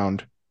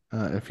round.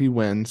 If he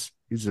wins,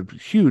 he's a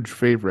huge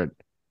favorite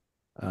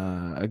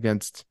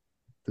against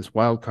this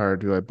wild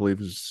card, who I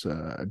believe is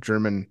a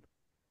German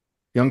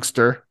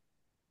youngster.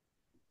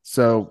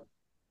 So,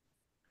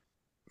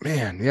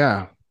 man,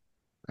 yeah.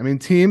 I mean,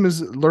 Team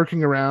is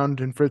lurking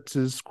around in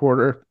Fritz's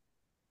quarter.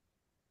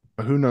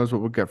 But who knows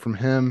what we'll get from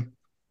him?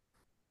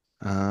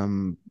 I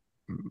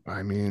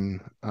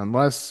mean,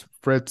 unless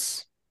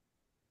Fritz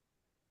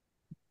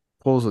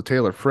pulls a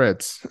Taylor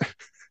Fritz,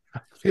 I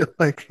feel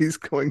like he's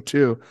going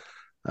to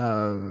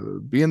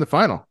be in the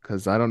final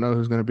because I don't know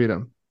who's going to beat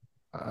him.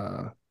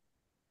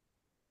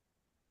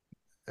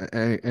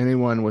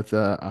 Anyone with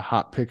a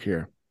hot pick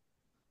here?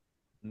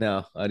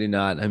 No, I do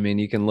not. I mean,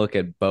 you can look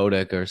at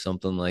Bodek or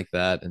something like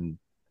that, and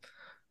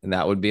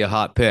that would be a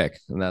hot pick,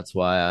 and that's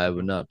why I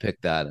would not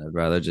pick that. I'd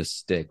rather just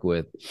stick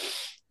with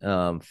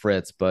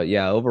Fritz. But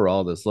yeah,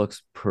 overall, this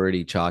looks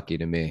pretty chalky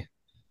to me.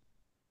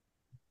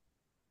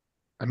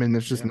 I mean,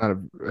 there's just not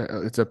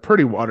it's a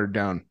pretty watered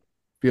down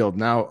field.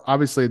 Now,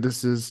 obviously,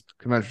 this is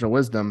conventional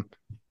wisdom.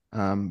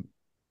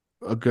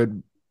 A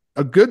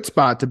good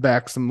spot to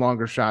back some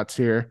longer shots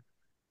here.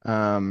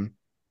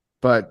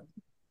 But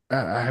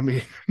I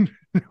mean,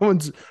 no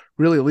one's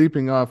really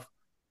leaping off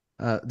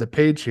the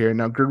page here.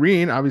 Now,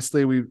 Green,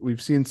 obviously,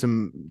 we've seen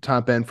some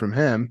top end from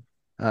him.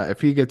 If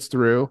he gets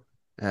through,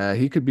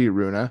 he could beat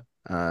Runa.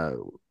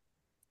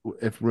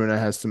 If Runa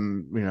has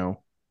some,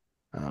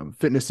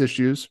 fitness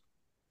issues.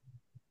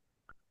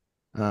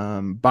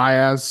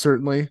 Baez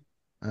certainly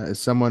is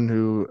someone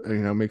who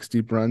makes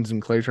deep runs in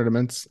clay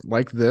tournaments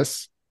like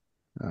this.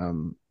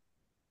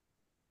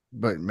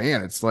 But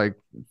man, it's like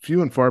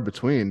few and far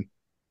between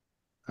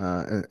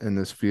in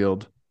this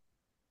field,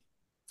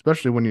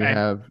 especially when you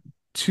have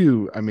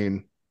two. I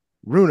mean,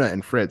 Runa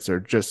and Fritz are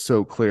just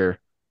so clear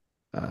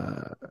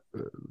and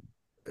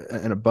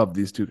above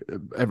these two,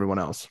 everyone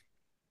else.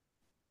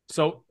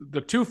 So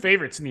the two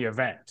favorites in the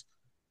event,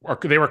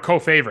 they were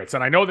co-favorites.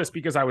 And I know this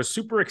because I was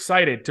super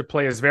excited to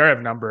play a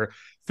Zverev number,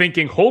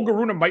 thinking Holger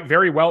Rune might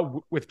very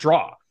well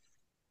withdraw.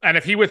 And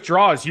if he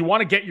withdraws, you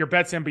want to get your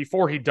bets in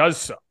before he does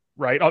so,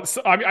 right?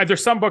 I mean,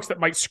 there's some books that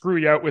might screw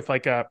you out with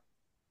like a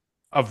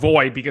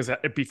void because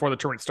before the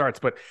tournament starts.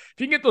 But if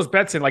you can get those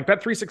bets in, like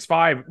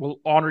Bet365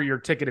 will honor your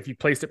ticket if you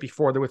placed it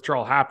before the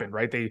withdrawal happened,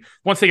 right?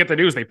 Once they get the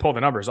news, they pull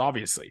the numbers,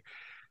 obviously.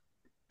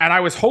 And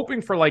I was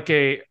hoping for like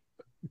to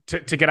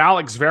get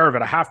Alex Zverev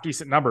at a half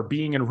decent number,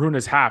 being in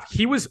Runa's half.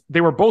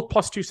 They were both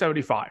plus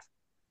 275.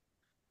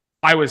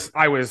 I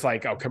was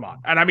like, oh, come on.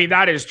 And I mean,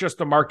 that is just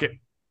the market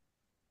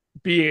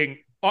being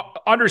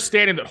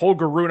understanding that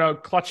Holger Rune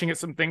clutching at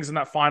some things in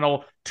that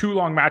final, 2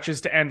 long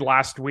matches to end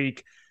last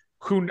week.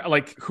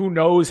 Who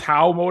knows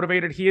how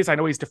motivated he is? I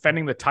know he's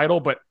defending the title,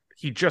 but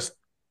he just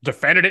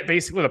defended it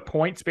basically. The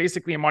points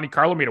basically in Monte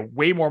Carlo made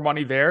way more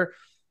money there.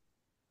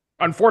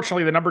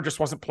 Unfortunately, the number just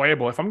wasn't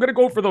playable. If I'm going to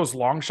go for those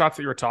long shots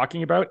that you were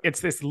talking about, it's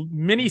this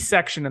mini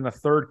section in the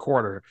third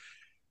quarter.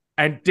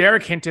 And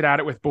Derek hinted at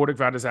it with Bodek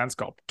van de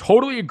Zandschulp.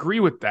 Totally agree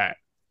with that.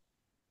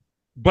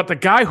 But the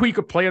guy who you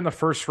could play in the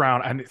first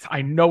round, and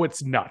I know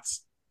it's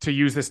nuts to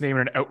use this name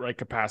in an outright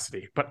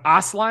capacity, but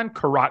Aslan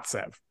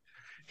Karatsev.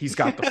 He's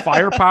got the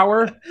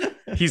firepower.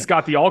 He's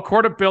got the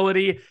all-court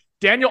ability.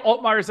 Daniel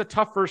Altmaier is a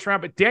tough first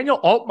round, but Daniel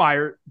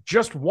Altmaier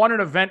just won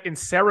an event in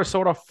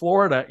Sarasota,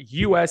 Florida,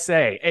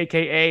 USA,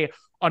 a.k.a.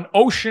 an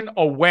ocean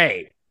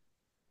away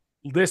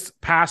this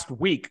past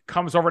week.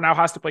 Comes over now,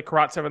 has to play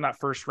Karatsev in that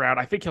first round.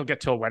 I think he'll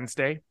get till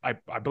Wednesday. I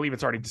believe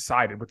it's already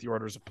decided with the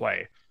orders of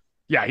play.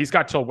 Yeah, he's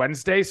got till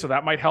Wednesday, so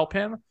that might help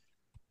him.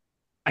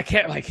 I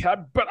can't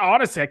but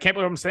honestly, I can't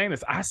believe I'm saying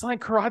this. Aslan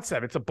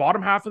Karatsev, it's the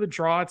bottom half of the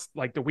draw. It's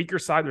like the weaker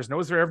side. There's no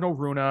Zverev, no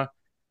Rune.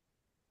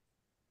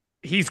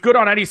 He's good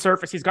on any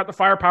surface. He's got the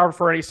firepower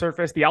for any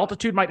surface. The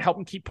altitude might help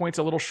him keep points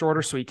a little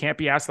shorter, so he can't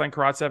be Aslan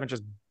Karatsev and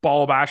just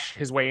ball bash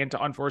his way into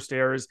unforced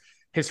errors.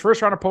 His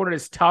first round opponent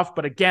is tough,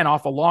 but again,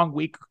 off a long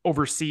week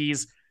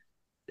overseas,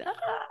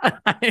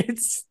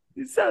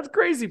 it sounds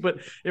crazy, but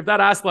if that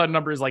Aslan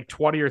number is like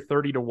 20 or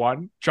 30 to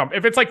 1, jump.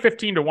 If it's like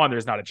 15 to 1,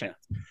 there's not a chance.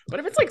 But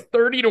if it's like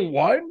 30 to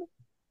 1,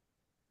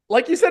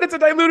 like you said, it's a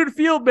diluted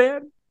field,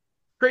 man.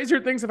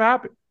 Crazier things have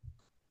happened.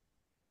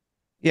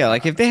 Yeah,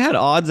 like if they had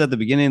odds at the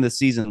beginning of the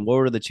season, what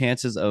were the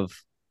chances of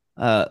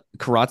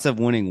Karatsev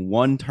winning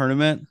one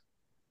tournament?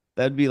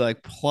 That'd be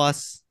like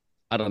plus,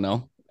 I don't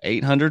know,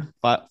 800,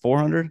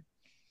 400.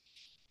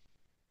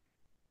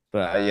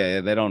 But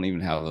yeah, they don't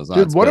even have those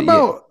odds. Dude, what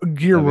about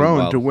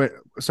Giron to win?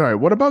 Sorry,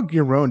 what about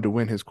Giron to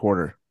win his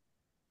quarter?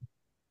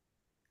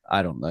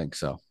 I don't think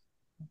so.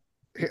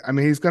 I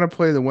mean, he's going to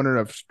play the winner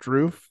of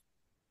Struff.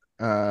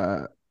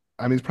 I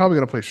mean, he's probably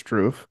going to play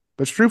Struff,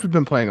 but Struff has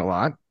been playing a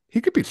lot.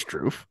 He could beat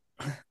Struff.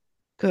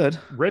 Good.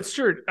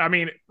 Richard,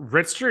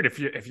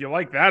 if you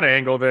like that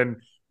angle,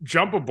 then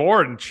jump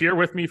aboard and cheer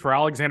with me for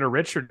Alexander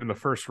Richard in the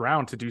first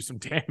round to do some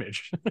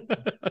damage.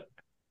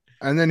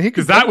 And then he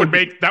could, because that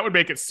would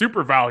make it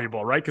super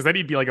valuable, right? Because then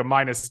he'd be like a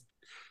minus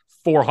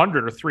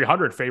 400 or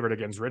 300 favorite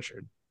against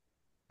Richard.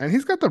 And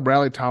he's got the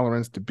rally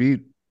tolerance to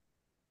beat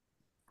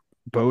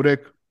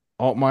Bodek,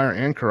 Altmaier,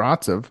 and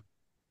Karatsev.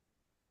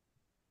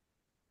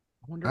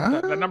 I wonder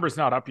if that number's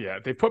not up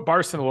yet. They put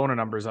Barcelona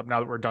numbers up now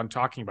that we're done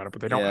talking about it,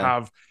 but they don't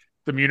have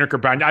the Munich or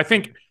Banja. I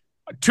think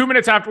 2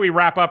 minutes after we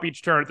wrap up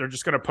each turn, they're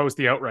just going to post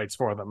the outrights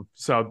for them.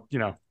 So,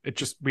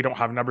 we don't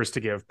have numbers to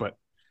give, but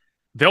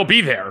they'll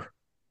be there.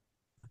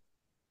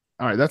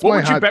 All right, that's what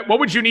would you bet? What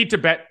would you need to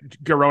bet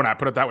Garone at?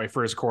 Put it that way,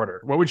 for his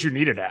quarter. What would you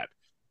need it at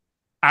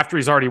after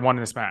he's already won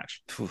this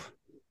match?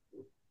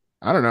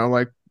 I don't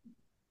know.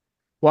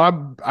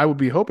 I would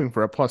be hoping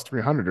for a plus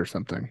 300 or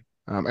something.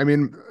 The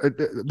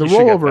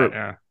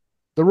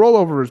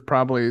rollover is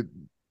probably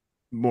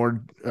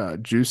more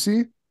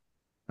juicy,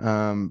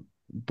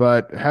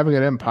 but having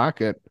it in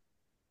pocket,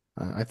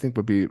 I think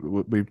would be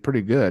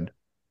pretty good.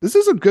 This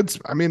is a good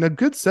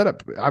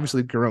setup.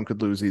 Obviously, Garone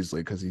could lose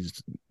easily because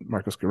he's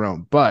Marcos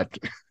Garone, but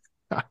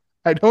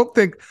I don't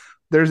think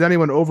there's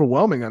anyone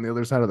overwhelming on the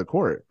other side of the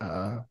court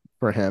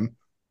for him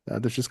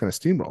that's just going to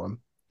steamroll him.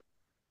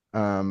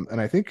 And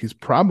I think he's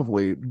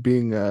probably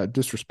being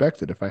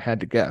disrespected, if I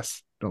had to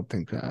guess. Don't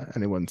think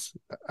anyone's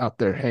out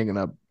there hanging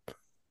up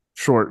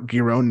short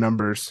Garone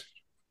numbers.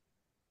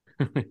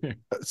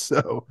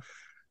 So,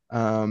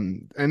 obviously,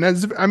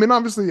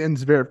 and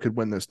Zverev could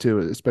win this too,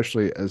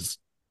 especially as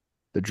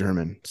the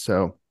German.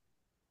 So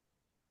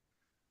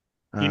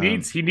he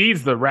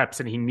needs the reps,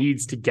 and he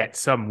needs to get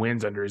some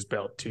wins under his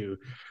belt too,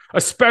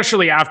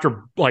 especially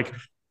after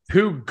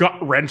two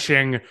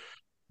gut-wrenching,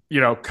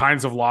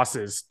 kinds of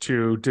losses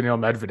to Daniil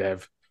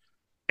Medvedev.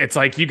 It's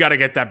like you got to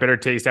get that bitter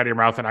taste out of your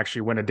mouth and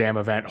actually win a damn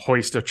event,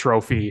 hoist a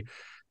trophy,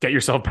 get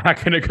yourself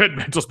back in a good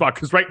mental spot.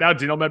 Because right now,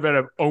 Daniil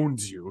Medvedev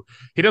owns you.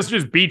 He doesn't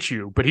just beat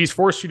you, but he's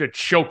forced you to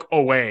choke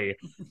away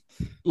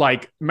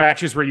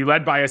matches where you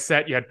led by a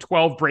set. You had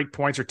 12 break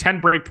points or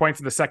 10 break points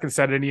in the second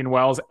set at Indian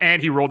Wells,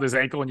 and he rolled his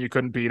ankle and you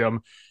couldn't beat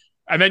him.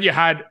 And then you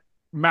had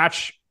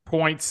match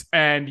points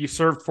and you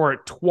served for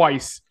it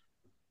twice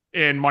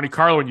in Monte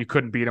Carlo and you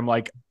couldn't beat him.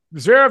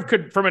 Zverev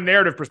could, from a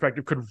narrative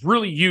perspective, could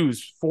really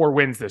use 4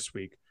 wins this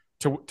week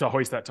to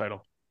hoist that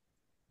title.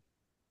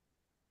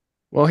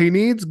 Well, he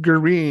needs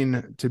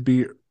Garin to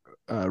beat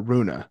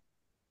Rune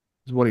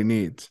is what he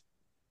needs,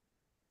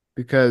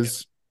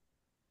 because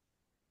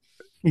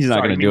he's not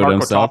going to do it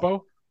himself.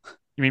 Topo?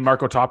 You mean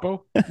Marco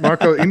Topo?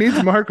 He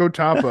needs Marco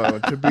Topo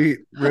to beat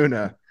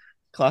Rune.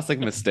 Classic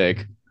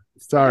mistake.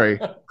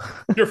 Sorry.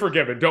 You're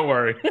forgiven. Don't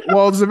worry.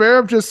 Well,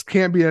 Zverev just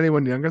can't beat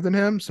anyone younger than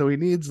him, so he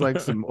needs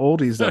some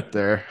oldies up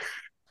there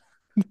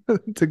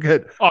to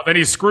get. Oh, then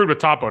he's screwed with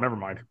Topo. Never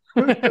mind.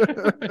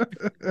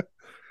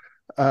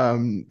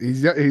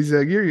 He's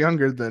a year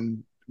younger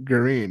than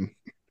Garin.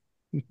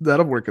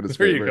 That'll work in his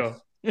favor.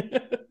 There you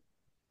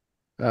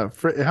go.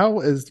 How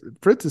is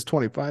Fritz is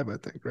 25, I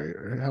think, right?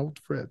 Or how old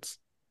Fritz?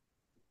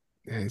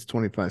 Yeah, he's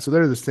 25. So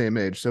they're the same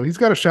age. So he's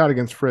got a shot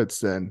against Fritz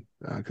then,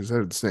 because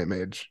they're the same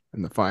age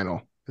in the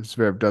final. If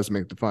Zverev does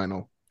make the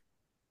final.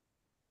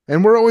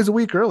 And we're always a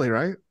week early,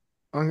 right?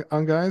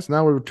 On guys.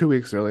 Now we're 2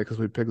 weeks early because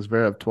we picked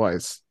Zverev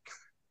twice.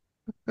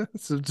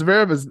 So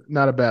Zverev is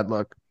not a bad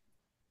look.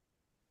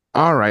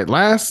 All right.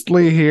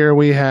 Lastly, here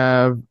we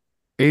have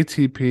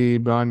ATP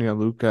Banja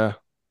Luca.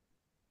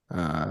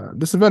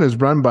 This event is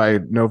run by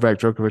Novak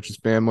Djokovic's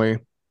family.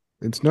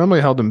 It's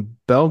normally held in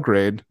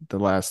Belgrade the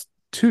last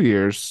 2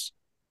 years,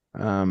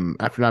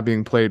 after not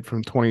being played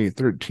from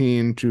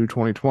 2013 to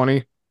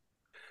 2020.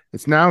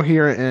 It's now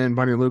here in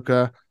Banja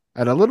Luka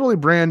at a literally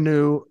brand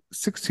new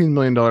 $16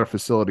 million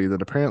facility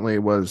that apparently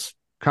was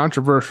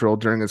controversial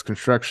during its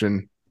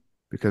construction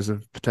because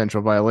of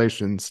potential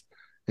violations,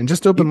 and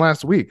just opened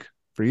last week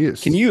for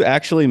use. Can you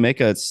actually make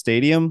a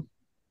stadium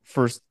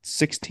for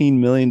 $16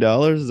 million?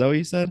 Is that what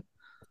you said?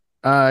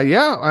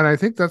 Yeah, and I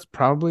think that's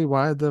probably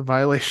why the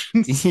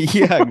violations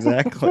yeah,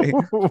 exactly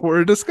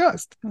were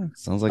discussed.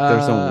 Sounds like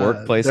there's some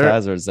workplace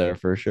hazards there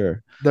for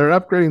sure. They're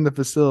upgrading the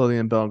facility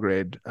in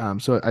Belgrade,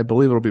 so I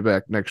believe it'll be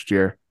back next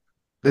year.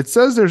 It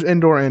says there's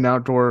indoor and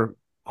outdoor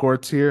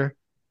courts here,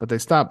 but they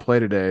stopped play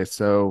today,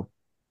 so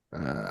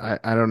I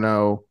don't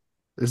know.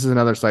 This is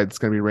another site that's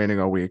going to be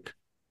raining all week.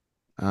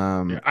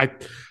 I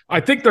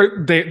think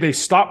they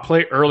stop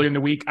play early in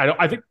the week.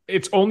 I think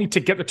it's only to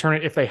get the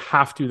tournament. If they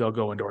have to, they'll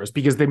go indoors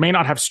because they may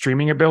not have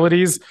streaming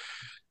abilities,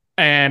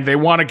 and they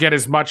want to get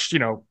as much,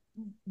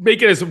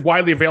 make it as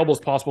widely available as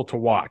possible to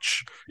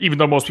watch. Even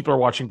though most people are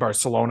watching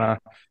Barcelona,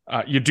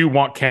 you do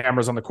want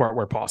cameras on the court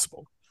where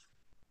possible.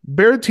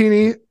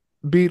 Berrettini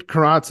beat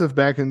Karatsev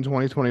back in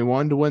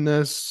 2021 to win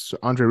this.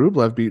 Andrei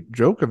Rublev beat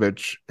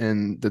Djokovic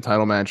in the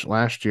title match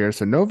last year.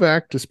 So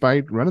Novak,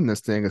 despite running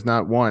this thing, has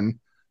not won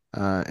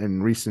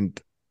in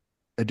recent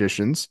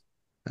editions.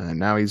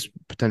 Now he's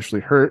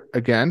potentially hurt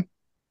again.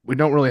 We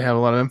don't really have a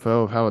lot of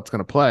info of how it's going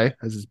to play,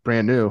 as it's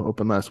brand new,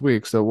 opened last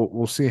week. So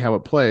we'll see how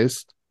it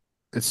plays.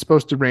 It's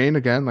supposed to rain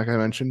again, like I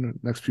mentioned,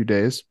 next few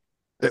days.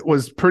 It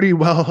was pretty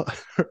well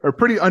or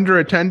pretty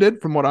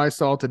underattended from what I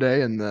saw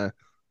today in the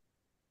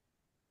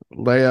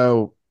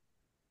Leo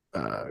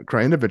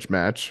Krajinovic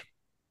match,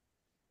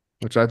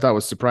 which I thought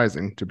was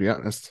surprising, to be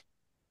honest.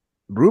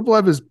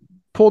 Rublev is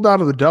pulled out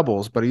of the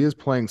doubles, but he is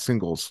playing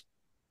singles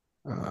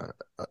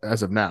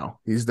as of now.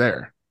 He's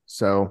there.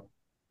 So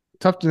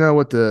tough to know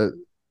what to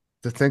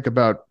think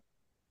about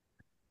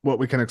what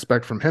we can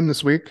expect from him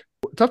this week.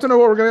 Tough to know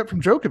what we're going to get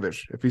from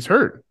Djokovic if he's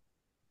hurt.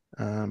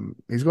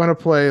 He's going to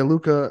play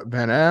Luca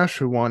Van Ash,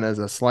 who won as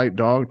a slight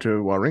dog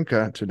to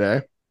Wawrinka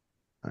today.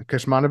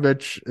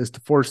 Kecmanovic is the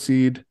 4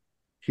 seed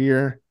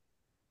here.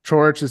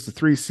 Coric is the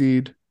 3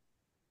 seed.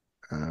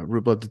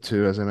 Rublev the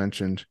 2, as I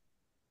mentioned.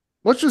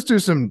 Let's just do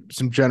some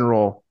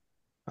general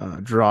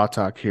draw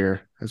talk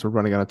here as we're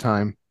running out of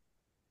time.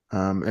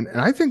 And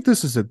I think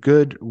this is a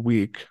good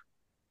week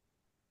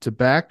to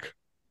back.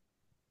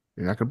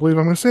 You're not going to believe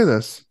I'm going to say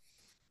this.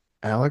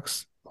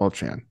 Alex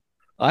Molchan.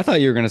 I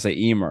thought you were going to say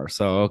Emer,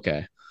 so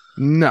okay.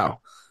 No.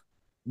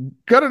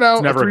 Got it out.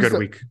 It's never a good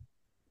week.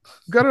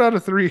 Got it out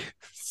of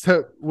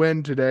 3-set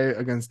win today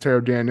against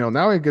Taro Daniel.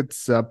 Now he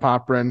gets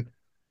Poprin,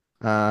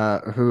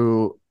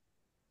 who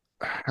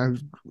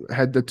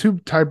had the 2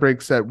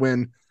 tiebreak set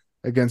win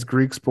against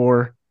Greek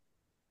Spore.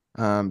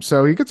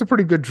 So he gets a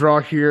pretty good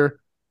draw here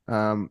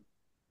with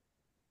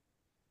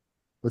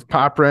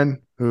Poprin,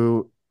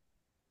 who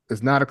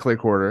is not a clay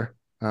quarter.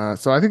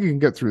 So I think he can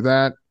get through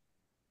that.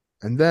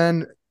 And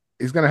then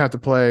he's going to have to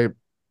play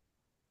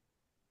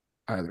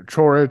either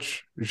Coric,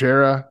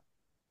 Jera,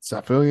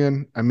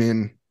 Safilian. I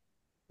mean,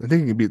 I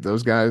think he can beat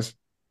those guys,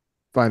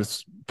 find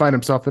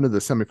himself into the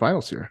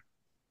semifinals here.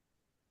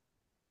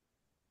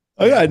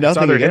 Oh, yeah,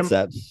 nothing against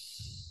that.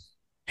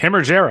 Him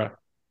or Jera.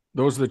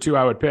 Those are the 2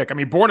 I would pick. I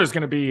mean, Borna is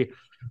going to be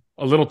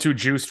a little too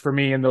juiced for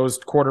me in those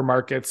quarter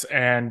markets.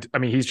 And, I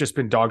mean, he's just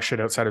been dog shit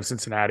outside of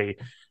Cincinnati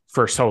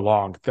for so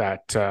long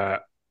that,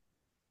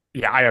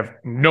 I have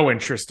no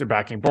interest in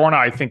backing Borna.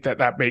 I think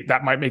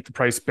that might make the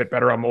price a bit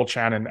better on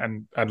Molchan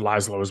and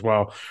Laszlo as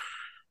well.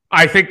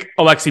 I think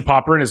Alexei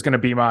Popyrin is going to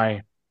be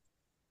my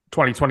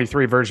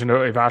 2023 version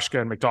of Ivashka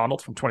and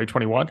McDonald from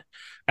 2021,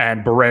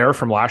 and Barrere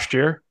from last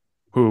year,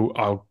 who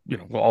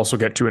we'll also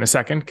get to in a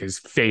second because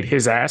fade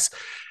his ass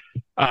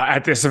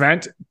at this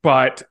event.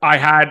 But I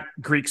had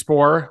Greek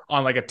Spore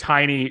on like a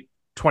tiny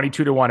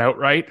 22-1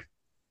 outright,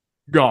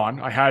 gone.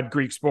 I had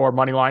Greek Spore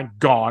money line,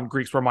 gone.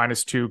 Greek Spore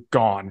 -2,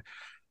 gone.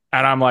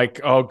 And I'm like,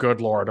 oh,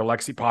 good Lord,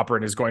 Alexei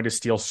Popyrin is going to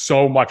steal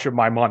so much of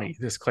my money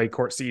this clay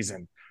court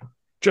season,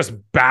 just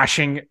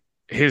bashing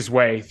his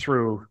way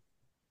through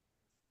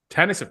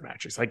tennis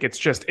matches. Like,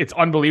 it's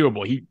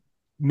unbelievable.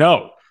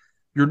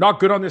 You're not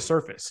good on this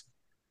surface.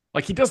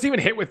 Like, he doesn't even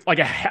hit with like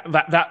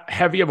that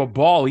heavy of a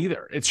ball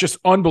either. It's just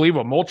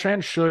unbelievable.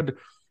 Molchan should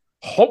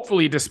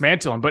hopefully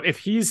dismantle him. But if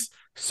he's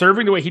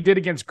serving the way he did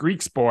against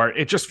Greek Sport,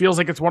 it just feels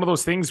like it's one of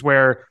those things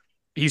where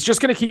he's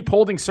just going to keep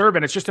holding serve,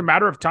 and it's just a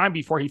matter of time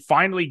before he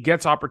finally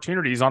gets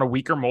opportunities on a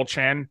weaker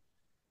Molchan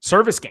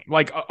service game.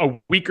 Like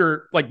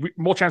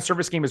Molchan's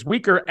service game is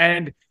weaker,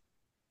 and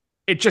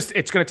it's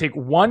going to take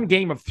one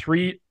game of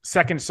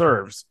 3-second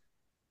serves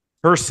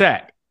per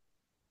set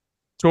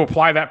to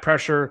apply that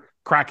pressure,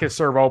 crack his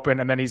serve open,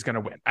 and then he's going to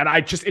win. And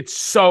it's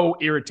so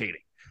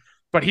irritating.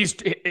 But he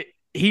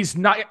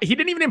didn't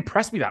even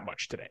impress me that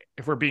much today,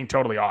 if we're being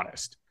totally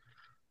honest.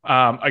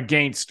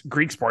 Against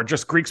Greek Sport.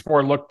 Just Greek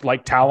Sport looked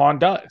like Talon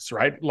does,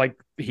 right? Like,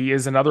 he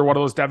is another one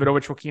of those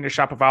Davidovich, Fokina,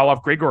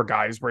 Shapovalov, Grigor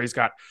guys where he's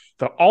got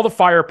all the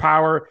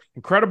firepower,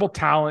 incredible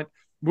talent,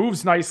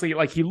 moves nicely.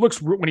 Like,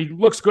 when he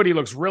looks good, he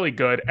looks really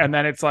good. And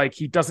then it's like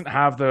he doesn't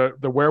have the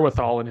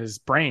wherewithal in his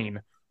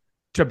brain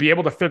to be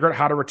able to figure out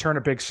how to return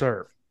a big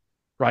serve,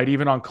 right?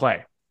 Even on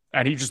clay.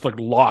 And he just looked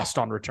lost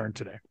on return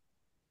today.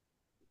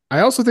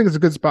 I also think it's a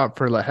good spot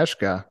for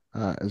Leheshka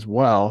as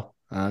well.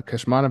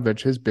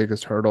 Kecmanovic, his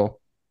biggest hurdle.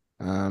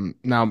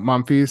 Now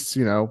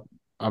Monfils,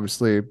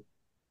 obviously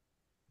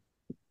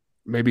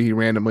maybe he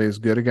randomly is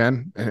good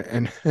again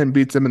and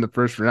beats him in the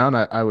first round.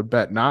 I would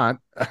bet not.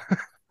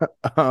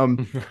 I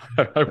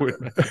would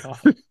bet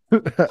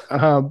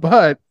not.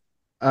 But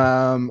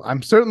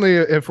I'm certainly,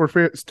 if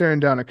we're staring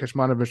down a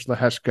Kecmanovic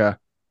Leheshka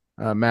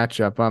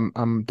matchup,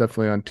 I'm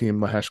definitely on team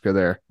Leheshka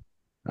there.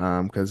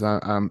 Because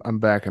I'm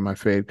back in my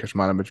fade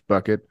Kecmanovic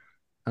bucket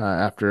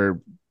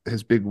after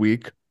his big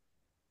week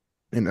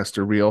in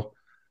Estoril.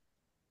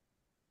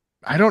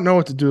 I don't know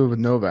what to do with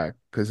Novak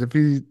because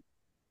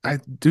I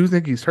do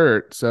think he's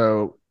hurt.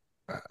 So,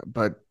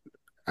 but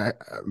a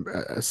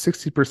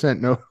 60%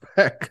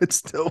 Novak could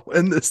still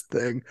win this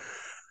thing.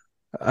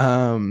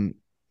 It'll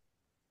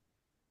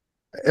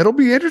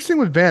be interesting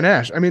with Van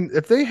Ash. I mean,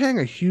 if they hang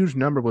a huge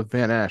number with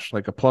Van Ash,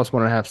 like a plus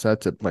 1.5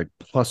 sets at like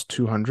plus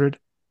 200,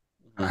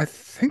 I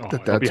think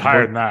that's be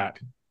higher than that.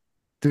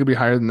 Think it'll be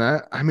higher than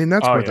that. I mean,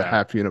 that's worth a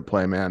half unit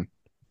play, man.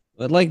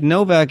 But like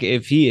Novak,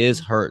 if he is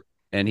hurt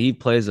and he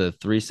plays a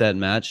 3-set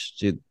match,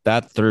 dude,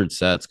 that third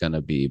set's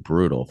gonna be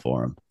brutal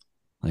for him.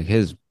 Like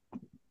his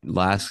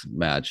last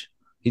match,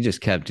 he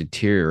just kept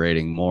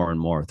deteriorating more and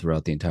more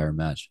throughout the entire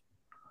match.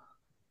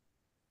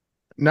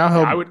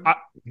 Now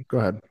go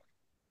ahead.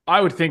 I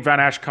would think Van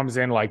Ash comes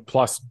in like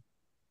plus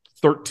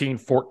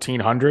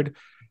 1,1400.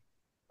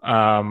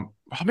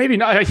 Maybe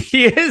not.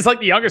 He is like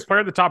the youngest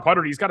player in the top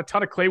 100. He's got a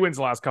ton of clay wins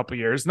the last couple of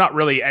years. Not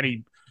really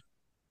any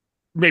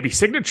maybe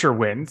signature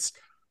wins.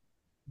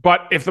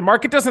 But if the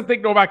market doesn't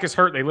think Novak is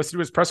hurt, they listened to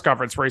his press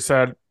conference where he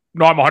said,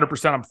 no, I'm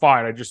 100%. I'm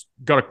fine. I just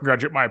got to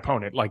congratulate my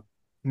opponent. Like,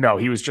 No,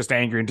 he was just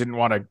angry and didn't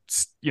want to,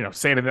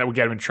 say anything that would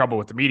get him in trouble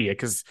with the media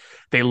because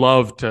they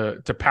love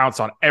to pounce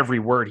on every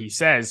word he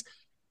says.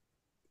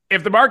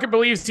 If the market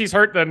believes he's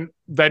hurt, then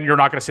you're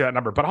not going to see that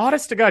number. But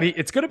honest to God,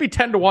 it's going to be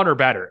 10-1 or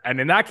better.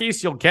 And in that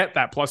case, you'll get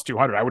that plus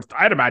 200.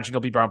 I'd imagine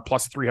he'll be around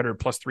plus 300,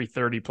 plus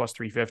 330, plus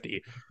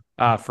 350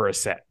 for a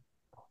set.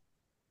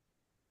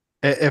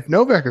 If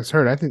Novak is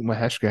hurt, I think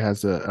Lehechka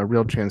has a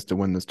real chance to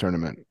win this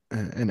tournament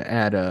and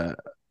add a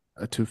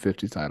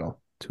 250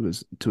 title to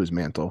his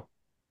mantle.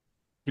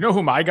 You know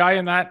who my guy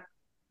in that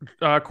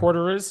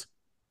quarter is?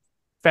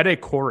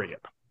 Fede Coria.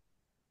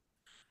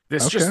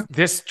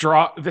 This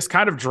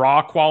kind of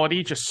draw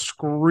quality just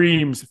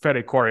screams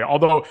Fede Coria.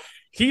 Although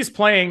he's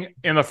playing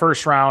in the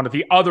first round,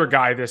 the other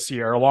guy this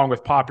year, along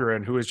with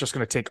Popyrin, who is just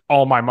going to take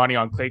all my money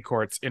on clay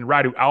courts, in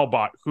Radu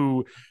Albot,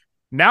 who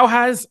now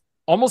has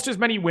almost as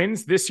many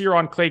wins this year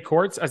on clay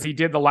courts as he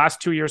did the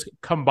last 2 years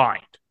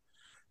combined.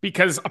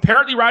 Because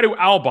apparently Radu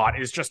Albot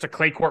is just a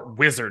clay court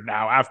wizard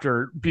now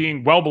after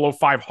being well below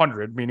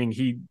 500, meaning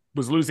he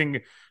was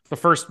losing the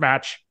first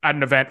match at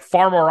an event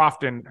far more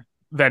often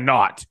than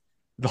not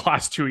the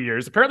last 2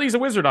 years. Apparently he's a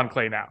wizard on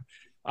clay now.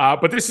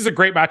 But this is a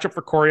great matchup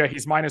for Coria.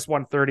 He's minus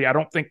 130. I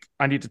don't think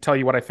I need to tell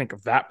you what I think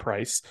of that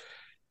price.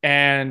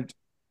 And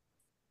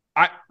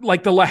I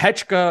like the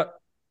Lehechka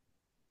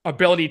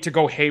ability to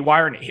go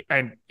haywire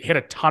and hit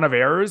a ton of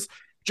errors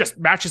just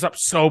matches up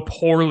so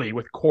poorly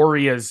with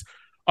Coria's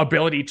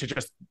ability to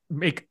just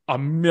make a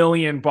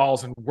million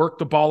balls and work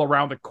the ball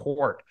around the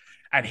court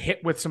and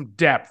hit with some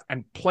depth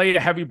and play a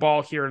heavy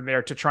ball here and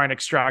there to try and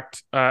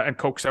extract and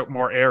coax out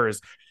more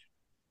errors.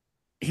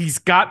 He's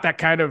got that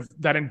kind of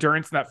that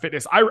endurance and that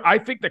fitness. I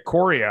think that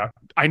Coria,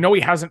 I know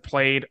he hasn't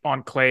played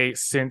on clay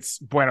since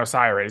Buenos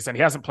Aires, and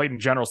he hasn't played in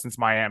general since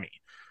Miami.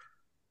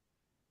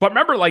 But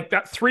remember, like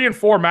that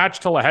 3-4 match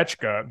to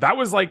Lehechka, that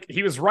was like,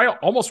 he was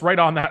almost right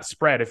on that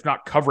spread, if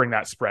not covering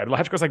that spread.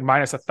 Lehechka was like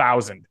minus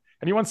 1,000,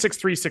 and he won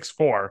 6-3,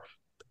 6-4.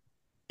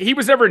 He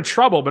was never in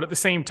trouble, but at the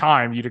same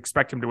time, you'd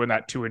expect him to win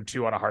that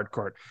 2-2 on a hard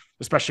court,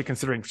 especially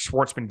considering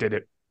Schwartzman did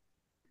it,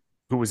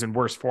 who was in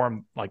worse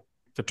form like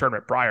the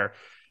tournament prior.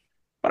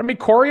 But I mean,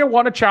 Coria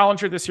won a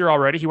challenger this year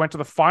already. He went to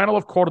the final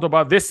of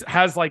Cordoba. This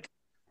has like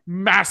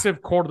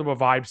massive Cordoba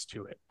vibes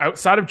to it.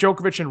 Outside of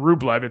Djokovic and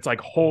Rublev, it's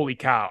like, holy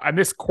cow. And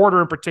this quarter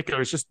in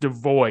particular is just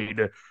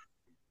devoid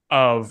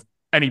of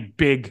any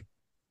big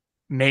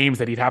names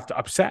that he'd have to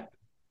upset.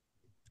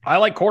 I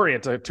like Coria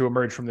to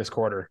emerge from this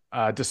quarter,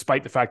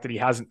 despite the fact that he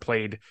hasn't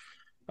played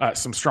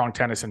some strong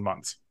tennis in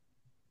months.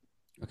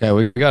 Okay,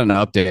 we got an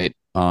update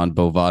on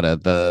Bovada.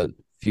 The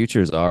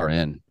futures are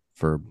in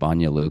for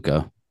Banja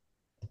Luca.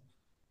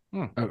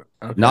 Okay.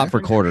 Not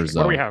for quarters, though.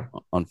 What do we have?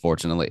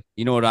 Unfortunately.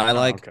 You know what I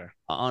like? Okay.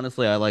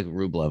 Honestly, I like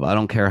Rublev. I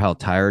don't care how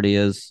tired he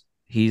is.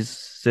 He's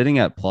sitting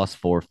at plus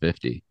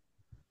 450.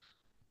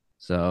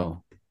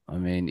 So, I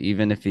mean,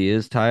 even if he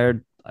is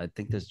tired, I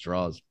think this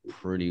draw is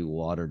pretty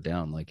watered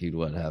down. Like he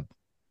would have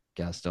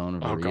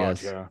Gaston or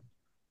Urias. Yeah.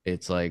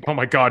 It's like, oh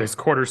my God, his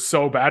quarter's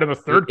so bad. And the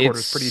third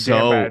quarter's pretty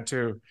damn bad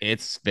too.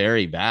 It's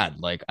very bad.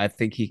 Like I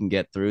think he can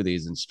get through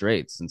these in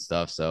straights and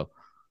stuff. So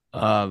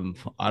I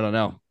don't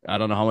know. I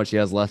don't know how much he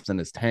has left in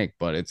his tank,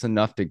 but it's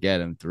enough to get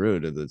him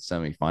through to the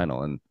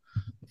semifinal. And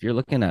if you're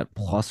looking at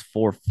plus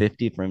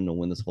 450 for him to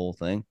win this whole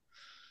thing.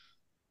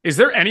 Is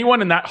there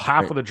anyone in that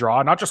half of the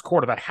draw, not just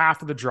quarter, that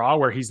half of the draw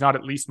where he's not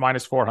at least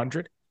minus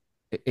 400?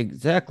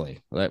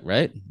 Exactly.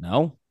 Right?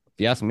 No. If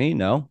you ask me,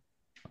 no.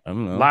 I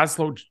don't know.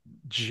 Laszlo,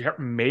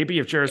 maybe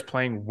if Jared's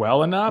playing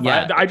well enough.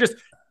 Yeah. I just,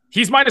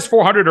 he's minus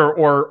 400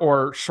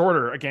 or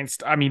shorter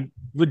against, I mean,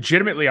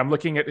 legitimately, I'm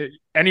looking at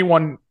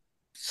anyone.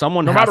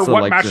 Someone no has matter to,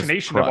 what like,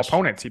 machination of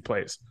opponents he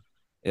plays.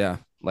 Yeah,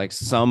 like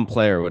some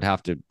player would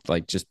have to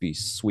like just be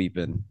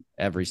sweeping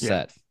every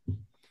set.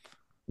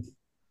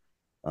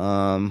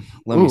 Let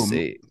me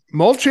see.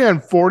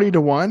 Molchan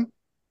 40-1.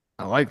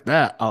 I like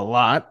that a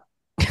lot.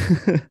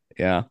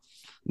 Yeah.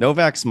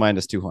 Novak's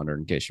minus 200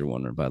 in case you're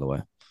wondering, by the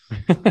way.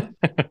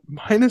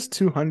 Minus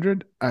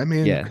 200? I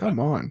mean, yeah. Come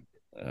on.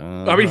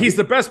 I mean, he's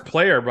the best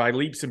player by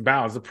leaps and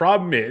bounds. The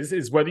problem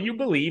is whether you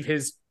believe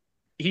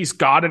he's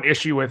got an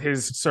issue with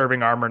his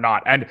serving arm or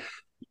not. And,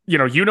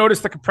 you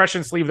noticed the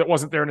compression sleeve that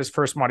wasn't there in his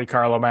first Monte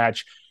Carlo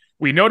match.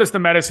 We noticed the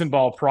medicine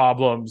ball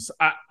problems.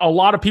 A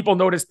lot of people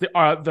noticed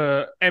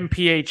the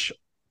MPH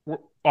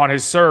on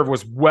his serve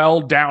was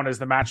well down as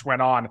the match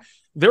went on.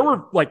 There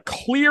were like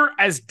clear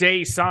as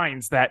day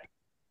signs that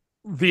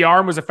the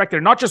arm was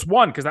affected. Not just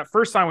one, because that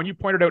first time when you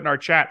pointed out in our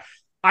chat,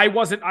 I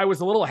was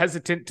a little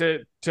hesitant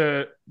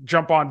to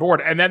jump on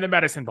board. And then the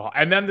medicine ball,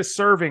 and then the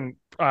serving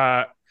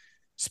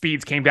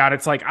speeds came down.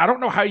 It's like, I don't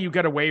know how you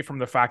get away from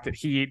the fact that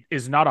he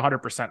is not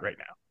 100% right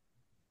now.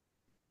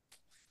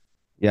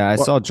 Yeah, I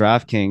saw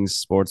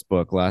DraftKings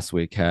Sportsbook last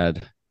week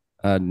had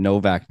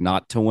Novak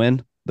not to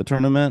win the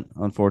tournament.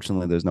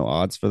 Unfortunately, there's no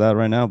odds for that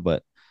right now.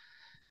 But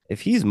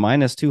if he's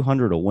minus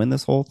 200 to win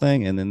this whole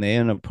thing, and then they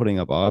end up putting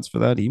up odds for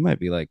that, he might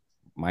be like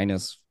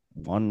minus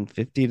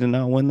 150 to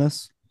not win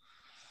this.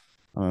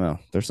 I don't know.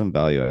 There's some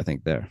value, I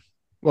think, there.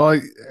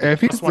 Well,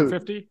 if he's Plus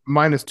 150.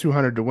 minus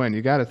 200 to win,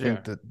 you got to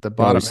think that the Oh,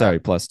 bottom. sorry,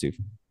 plus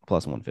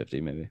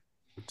 150 maybe.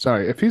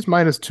 Sorry, if he's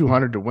minus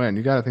 200 to win,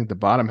 you got to think the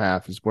bottom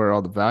half is where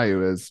all the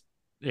value is.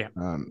 Yeah.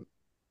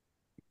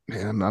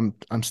 Man,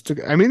 I'm still.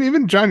 I mean,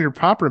 even John, your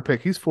Popperin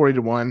pick, he's 40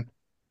 to 1.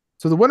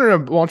 So the winner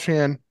of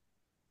Walchan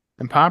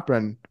and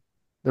Popperin,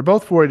 they're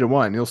both 40 to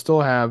 1. You'll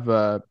still have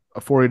a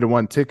 40 to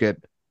 1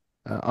 ticket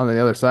on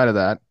the other side of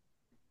that.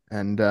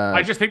 And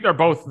I just think they're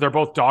both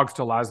dogs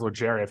to Laszlo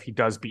Djere if he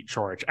does beat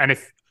Coric. And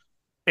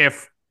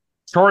if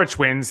Coric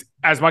wins,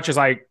 as much as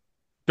I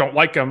don't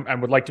like him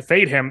and would like to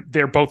fade him,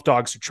 they're both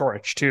dogs to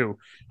Coric too,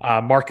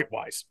 market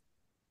wise.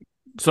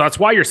 So that's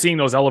why you're seeing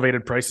those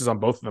elevated prices on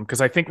both of them.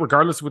 Because I think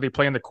regardless of who they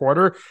play in the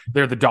quarter,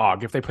 they're the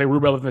dog. If they play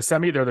Rublev in the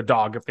semi, they're the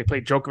dog. If they play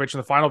Djokovic in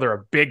the final, they're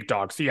a big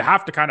dog. So you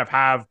have to kind of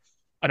have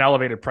an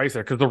elevated price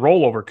there because the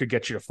rollover could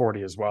get you to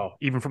 40 as well,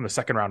 even from the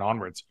second round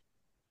onwards.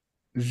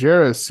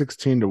 Djere is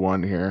 16 to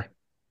 1 here.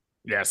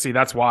 Yeah, see,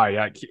 that's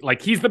why.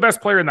 Like he's the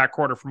best player in that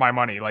quarter for my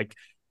money. Like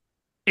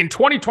in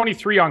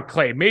 2023 on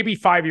clay, maybe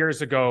 5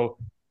 years ago,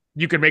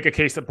 you could make a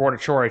case that Borna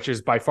Coric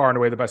is by far and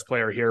away the best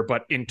player here.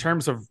 But in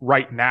terms of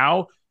right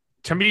now,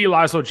 to me,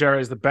 Laszlo Djere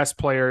is the best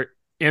player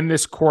in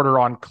this quarter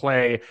on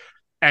clay.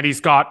 And he's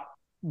got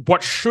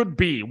what should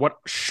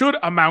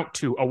amount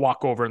to a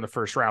walkover in the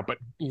first round. But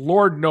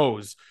Lord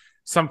knows,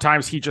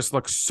 sometimes he just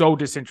looks so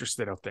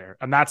disinterested out there.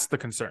 And that's the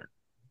concern.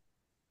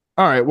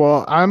 All right,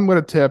 well, I'm going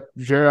to tip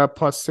Djere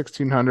plus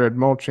 1,600,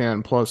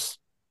 Molchan plus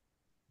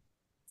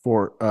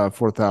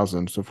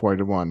 4,000, so 40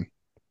 to 1.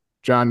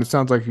 John, it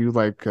sounds like you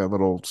like a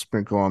little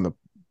sprinkle on the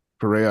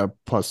Perea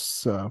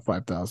plus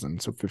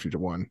 5,000, so 50 to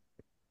 1.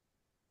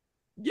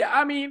 Yeah,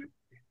 I mean,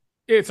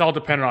 it's all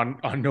dependent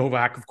on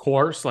Novak, of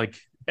course, like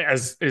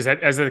as is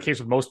the case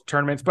with most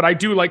tournaments. But I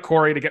do like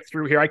Corey to get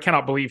through here. I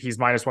cannot believe he's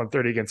minus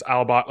 130 against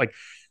Albot. Like,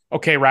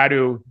 okay,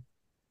 Radu,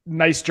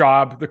 nice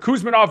job. The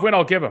Kuzminov win,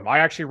 I'll give him. I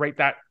actually rate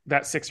that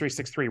 6-3,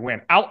 6-3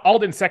 win.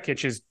 Aldin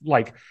Sekic is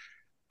like,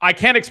 I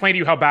can't explain to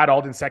you how bad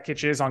Aldin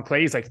Sekic is on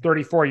clay. He's like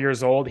 34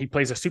 years old. He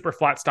plays a super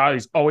flat style.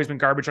 He's always been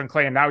garbage on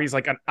clay, and now he's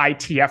like an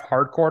ITF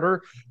hardcourter.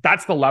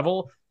 That's the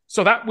level.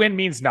 So that win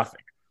means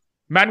nothing.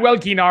 Manuel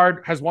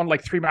Guinard has won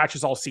like 3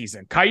 matches all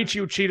season.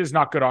 Kaiichi Uchida is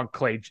not good on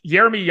clay.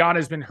 Jeremy Yan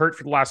has been hurt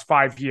for the last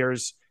 5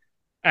 years,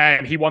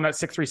 and he won that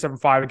 6-3,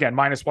 7-5 again,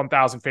 minus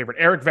 1,000 favorite.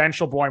 Eric Van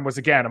Schelboim was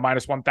again a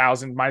minus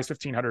 1,000, minus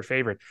 1,500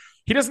 favorite.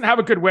 He doesn't have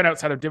a good win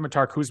outside of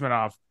Dimitar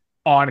Kuzminov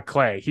on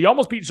clay. He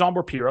almost beat Jean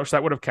Piros. So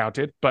that would have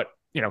counted, but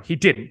he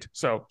didn't.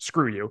 So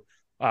screw you,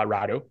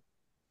 Radu.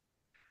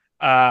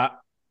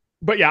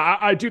 But yeah,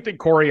 I do think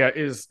Coria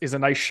is a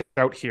nice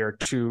shout here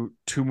to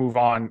move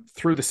on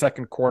through the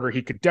second quarter.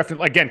 He could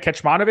definitely, again,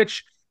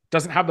 Kecmanovic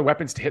doesn't have the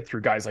weapons to hit through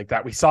guys like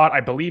that. We saw it,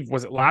 I believe,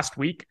 was it last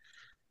week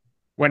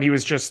when he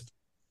was just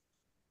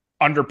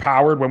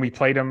underpowered when we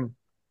played him.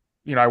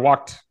 I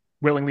walked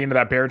willingly into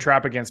that bear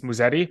trap against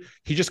Musetti.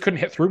 He just couldn't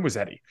hit through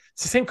Musetti.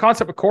 It's the same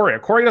concept with Coria.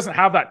 Coria doesn't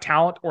have that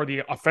talent or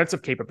the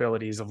offensive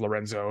capabilities of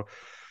Lorenzo.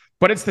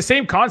 But it's the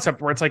same concept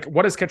where it's like,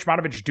 what does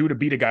Kecmanovic do to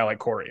beat a guy like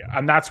Coria?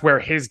 And that's where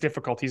his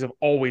difficulties have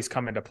always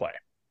come into play.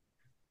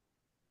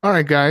 All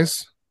right,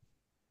 guys.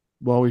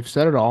 Well, we've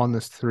said it all in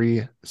this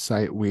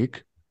 3-site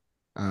week.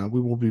 We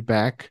will be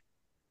back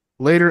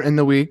later in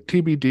the week,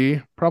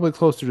 TBD, probably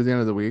closer to the end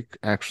of the week,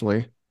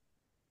 actually.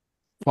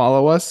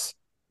 Follow us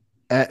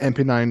at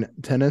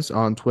MP9 Tennis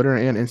on Twitter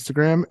and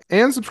Instagram,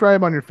 and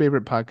subscribe on your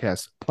favorite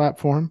podcast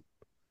platform.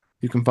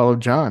 You can follow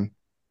John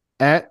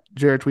at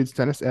Jared Tweets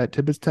Tennis, at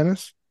Tibbets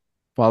Tennis.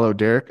 Follow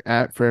Derek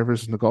at Fair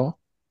vs. Nagol.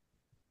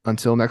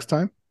 Until next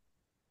time,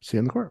 see you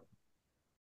in the court.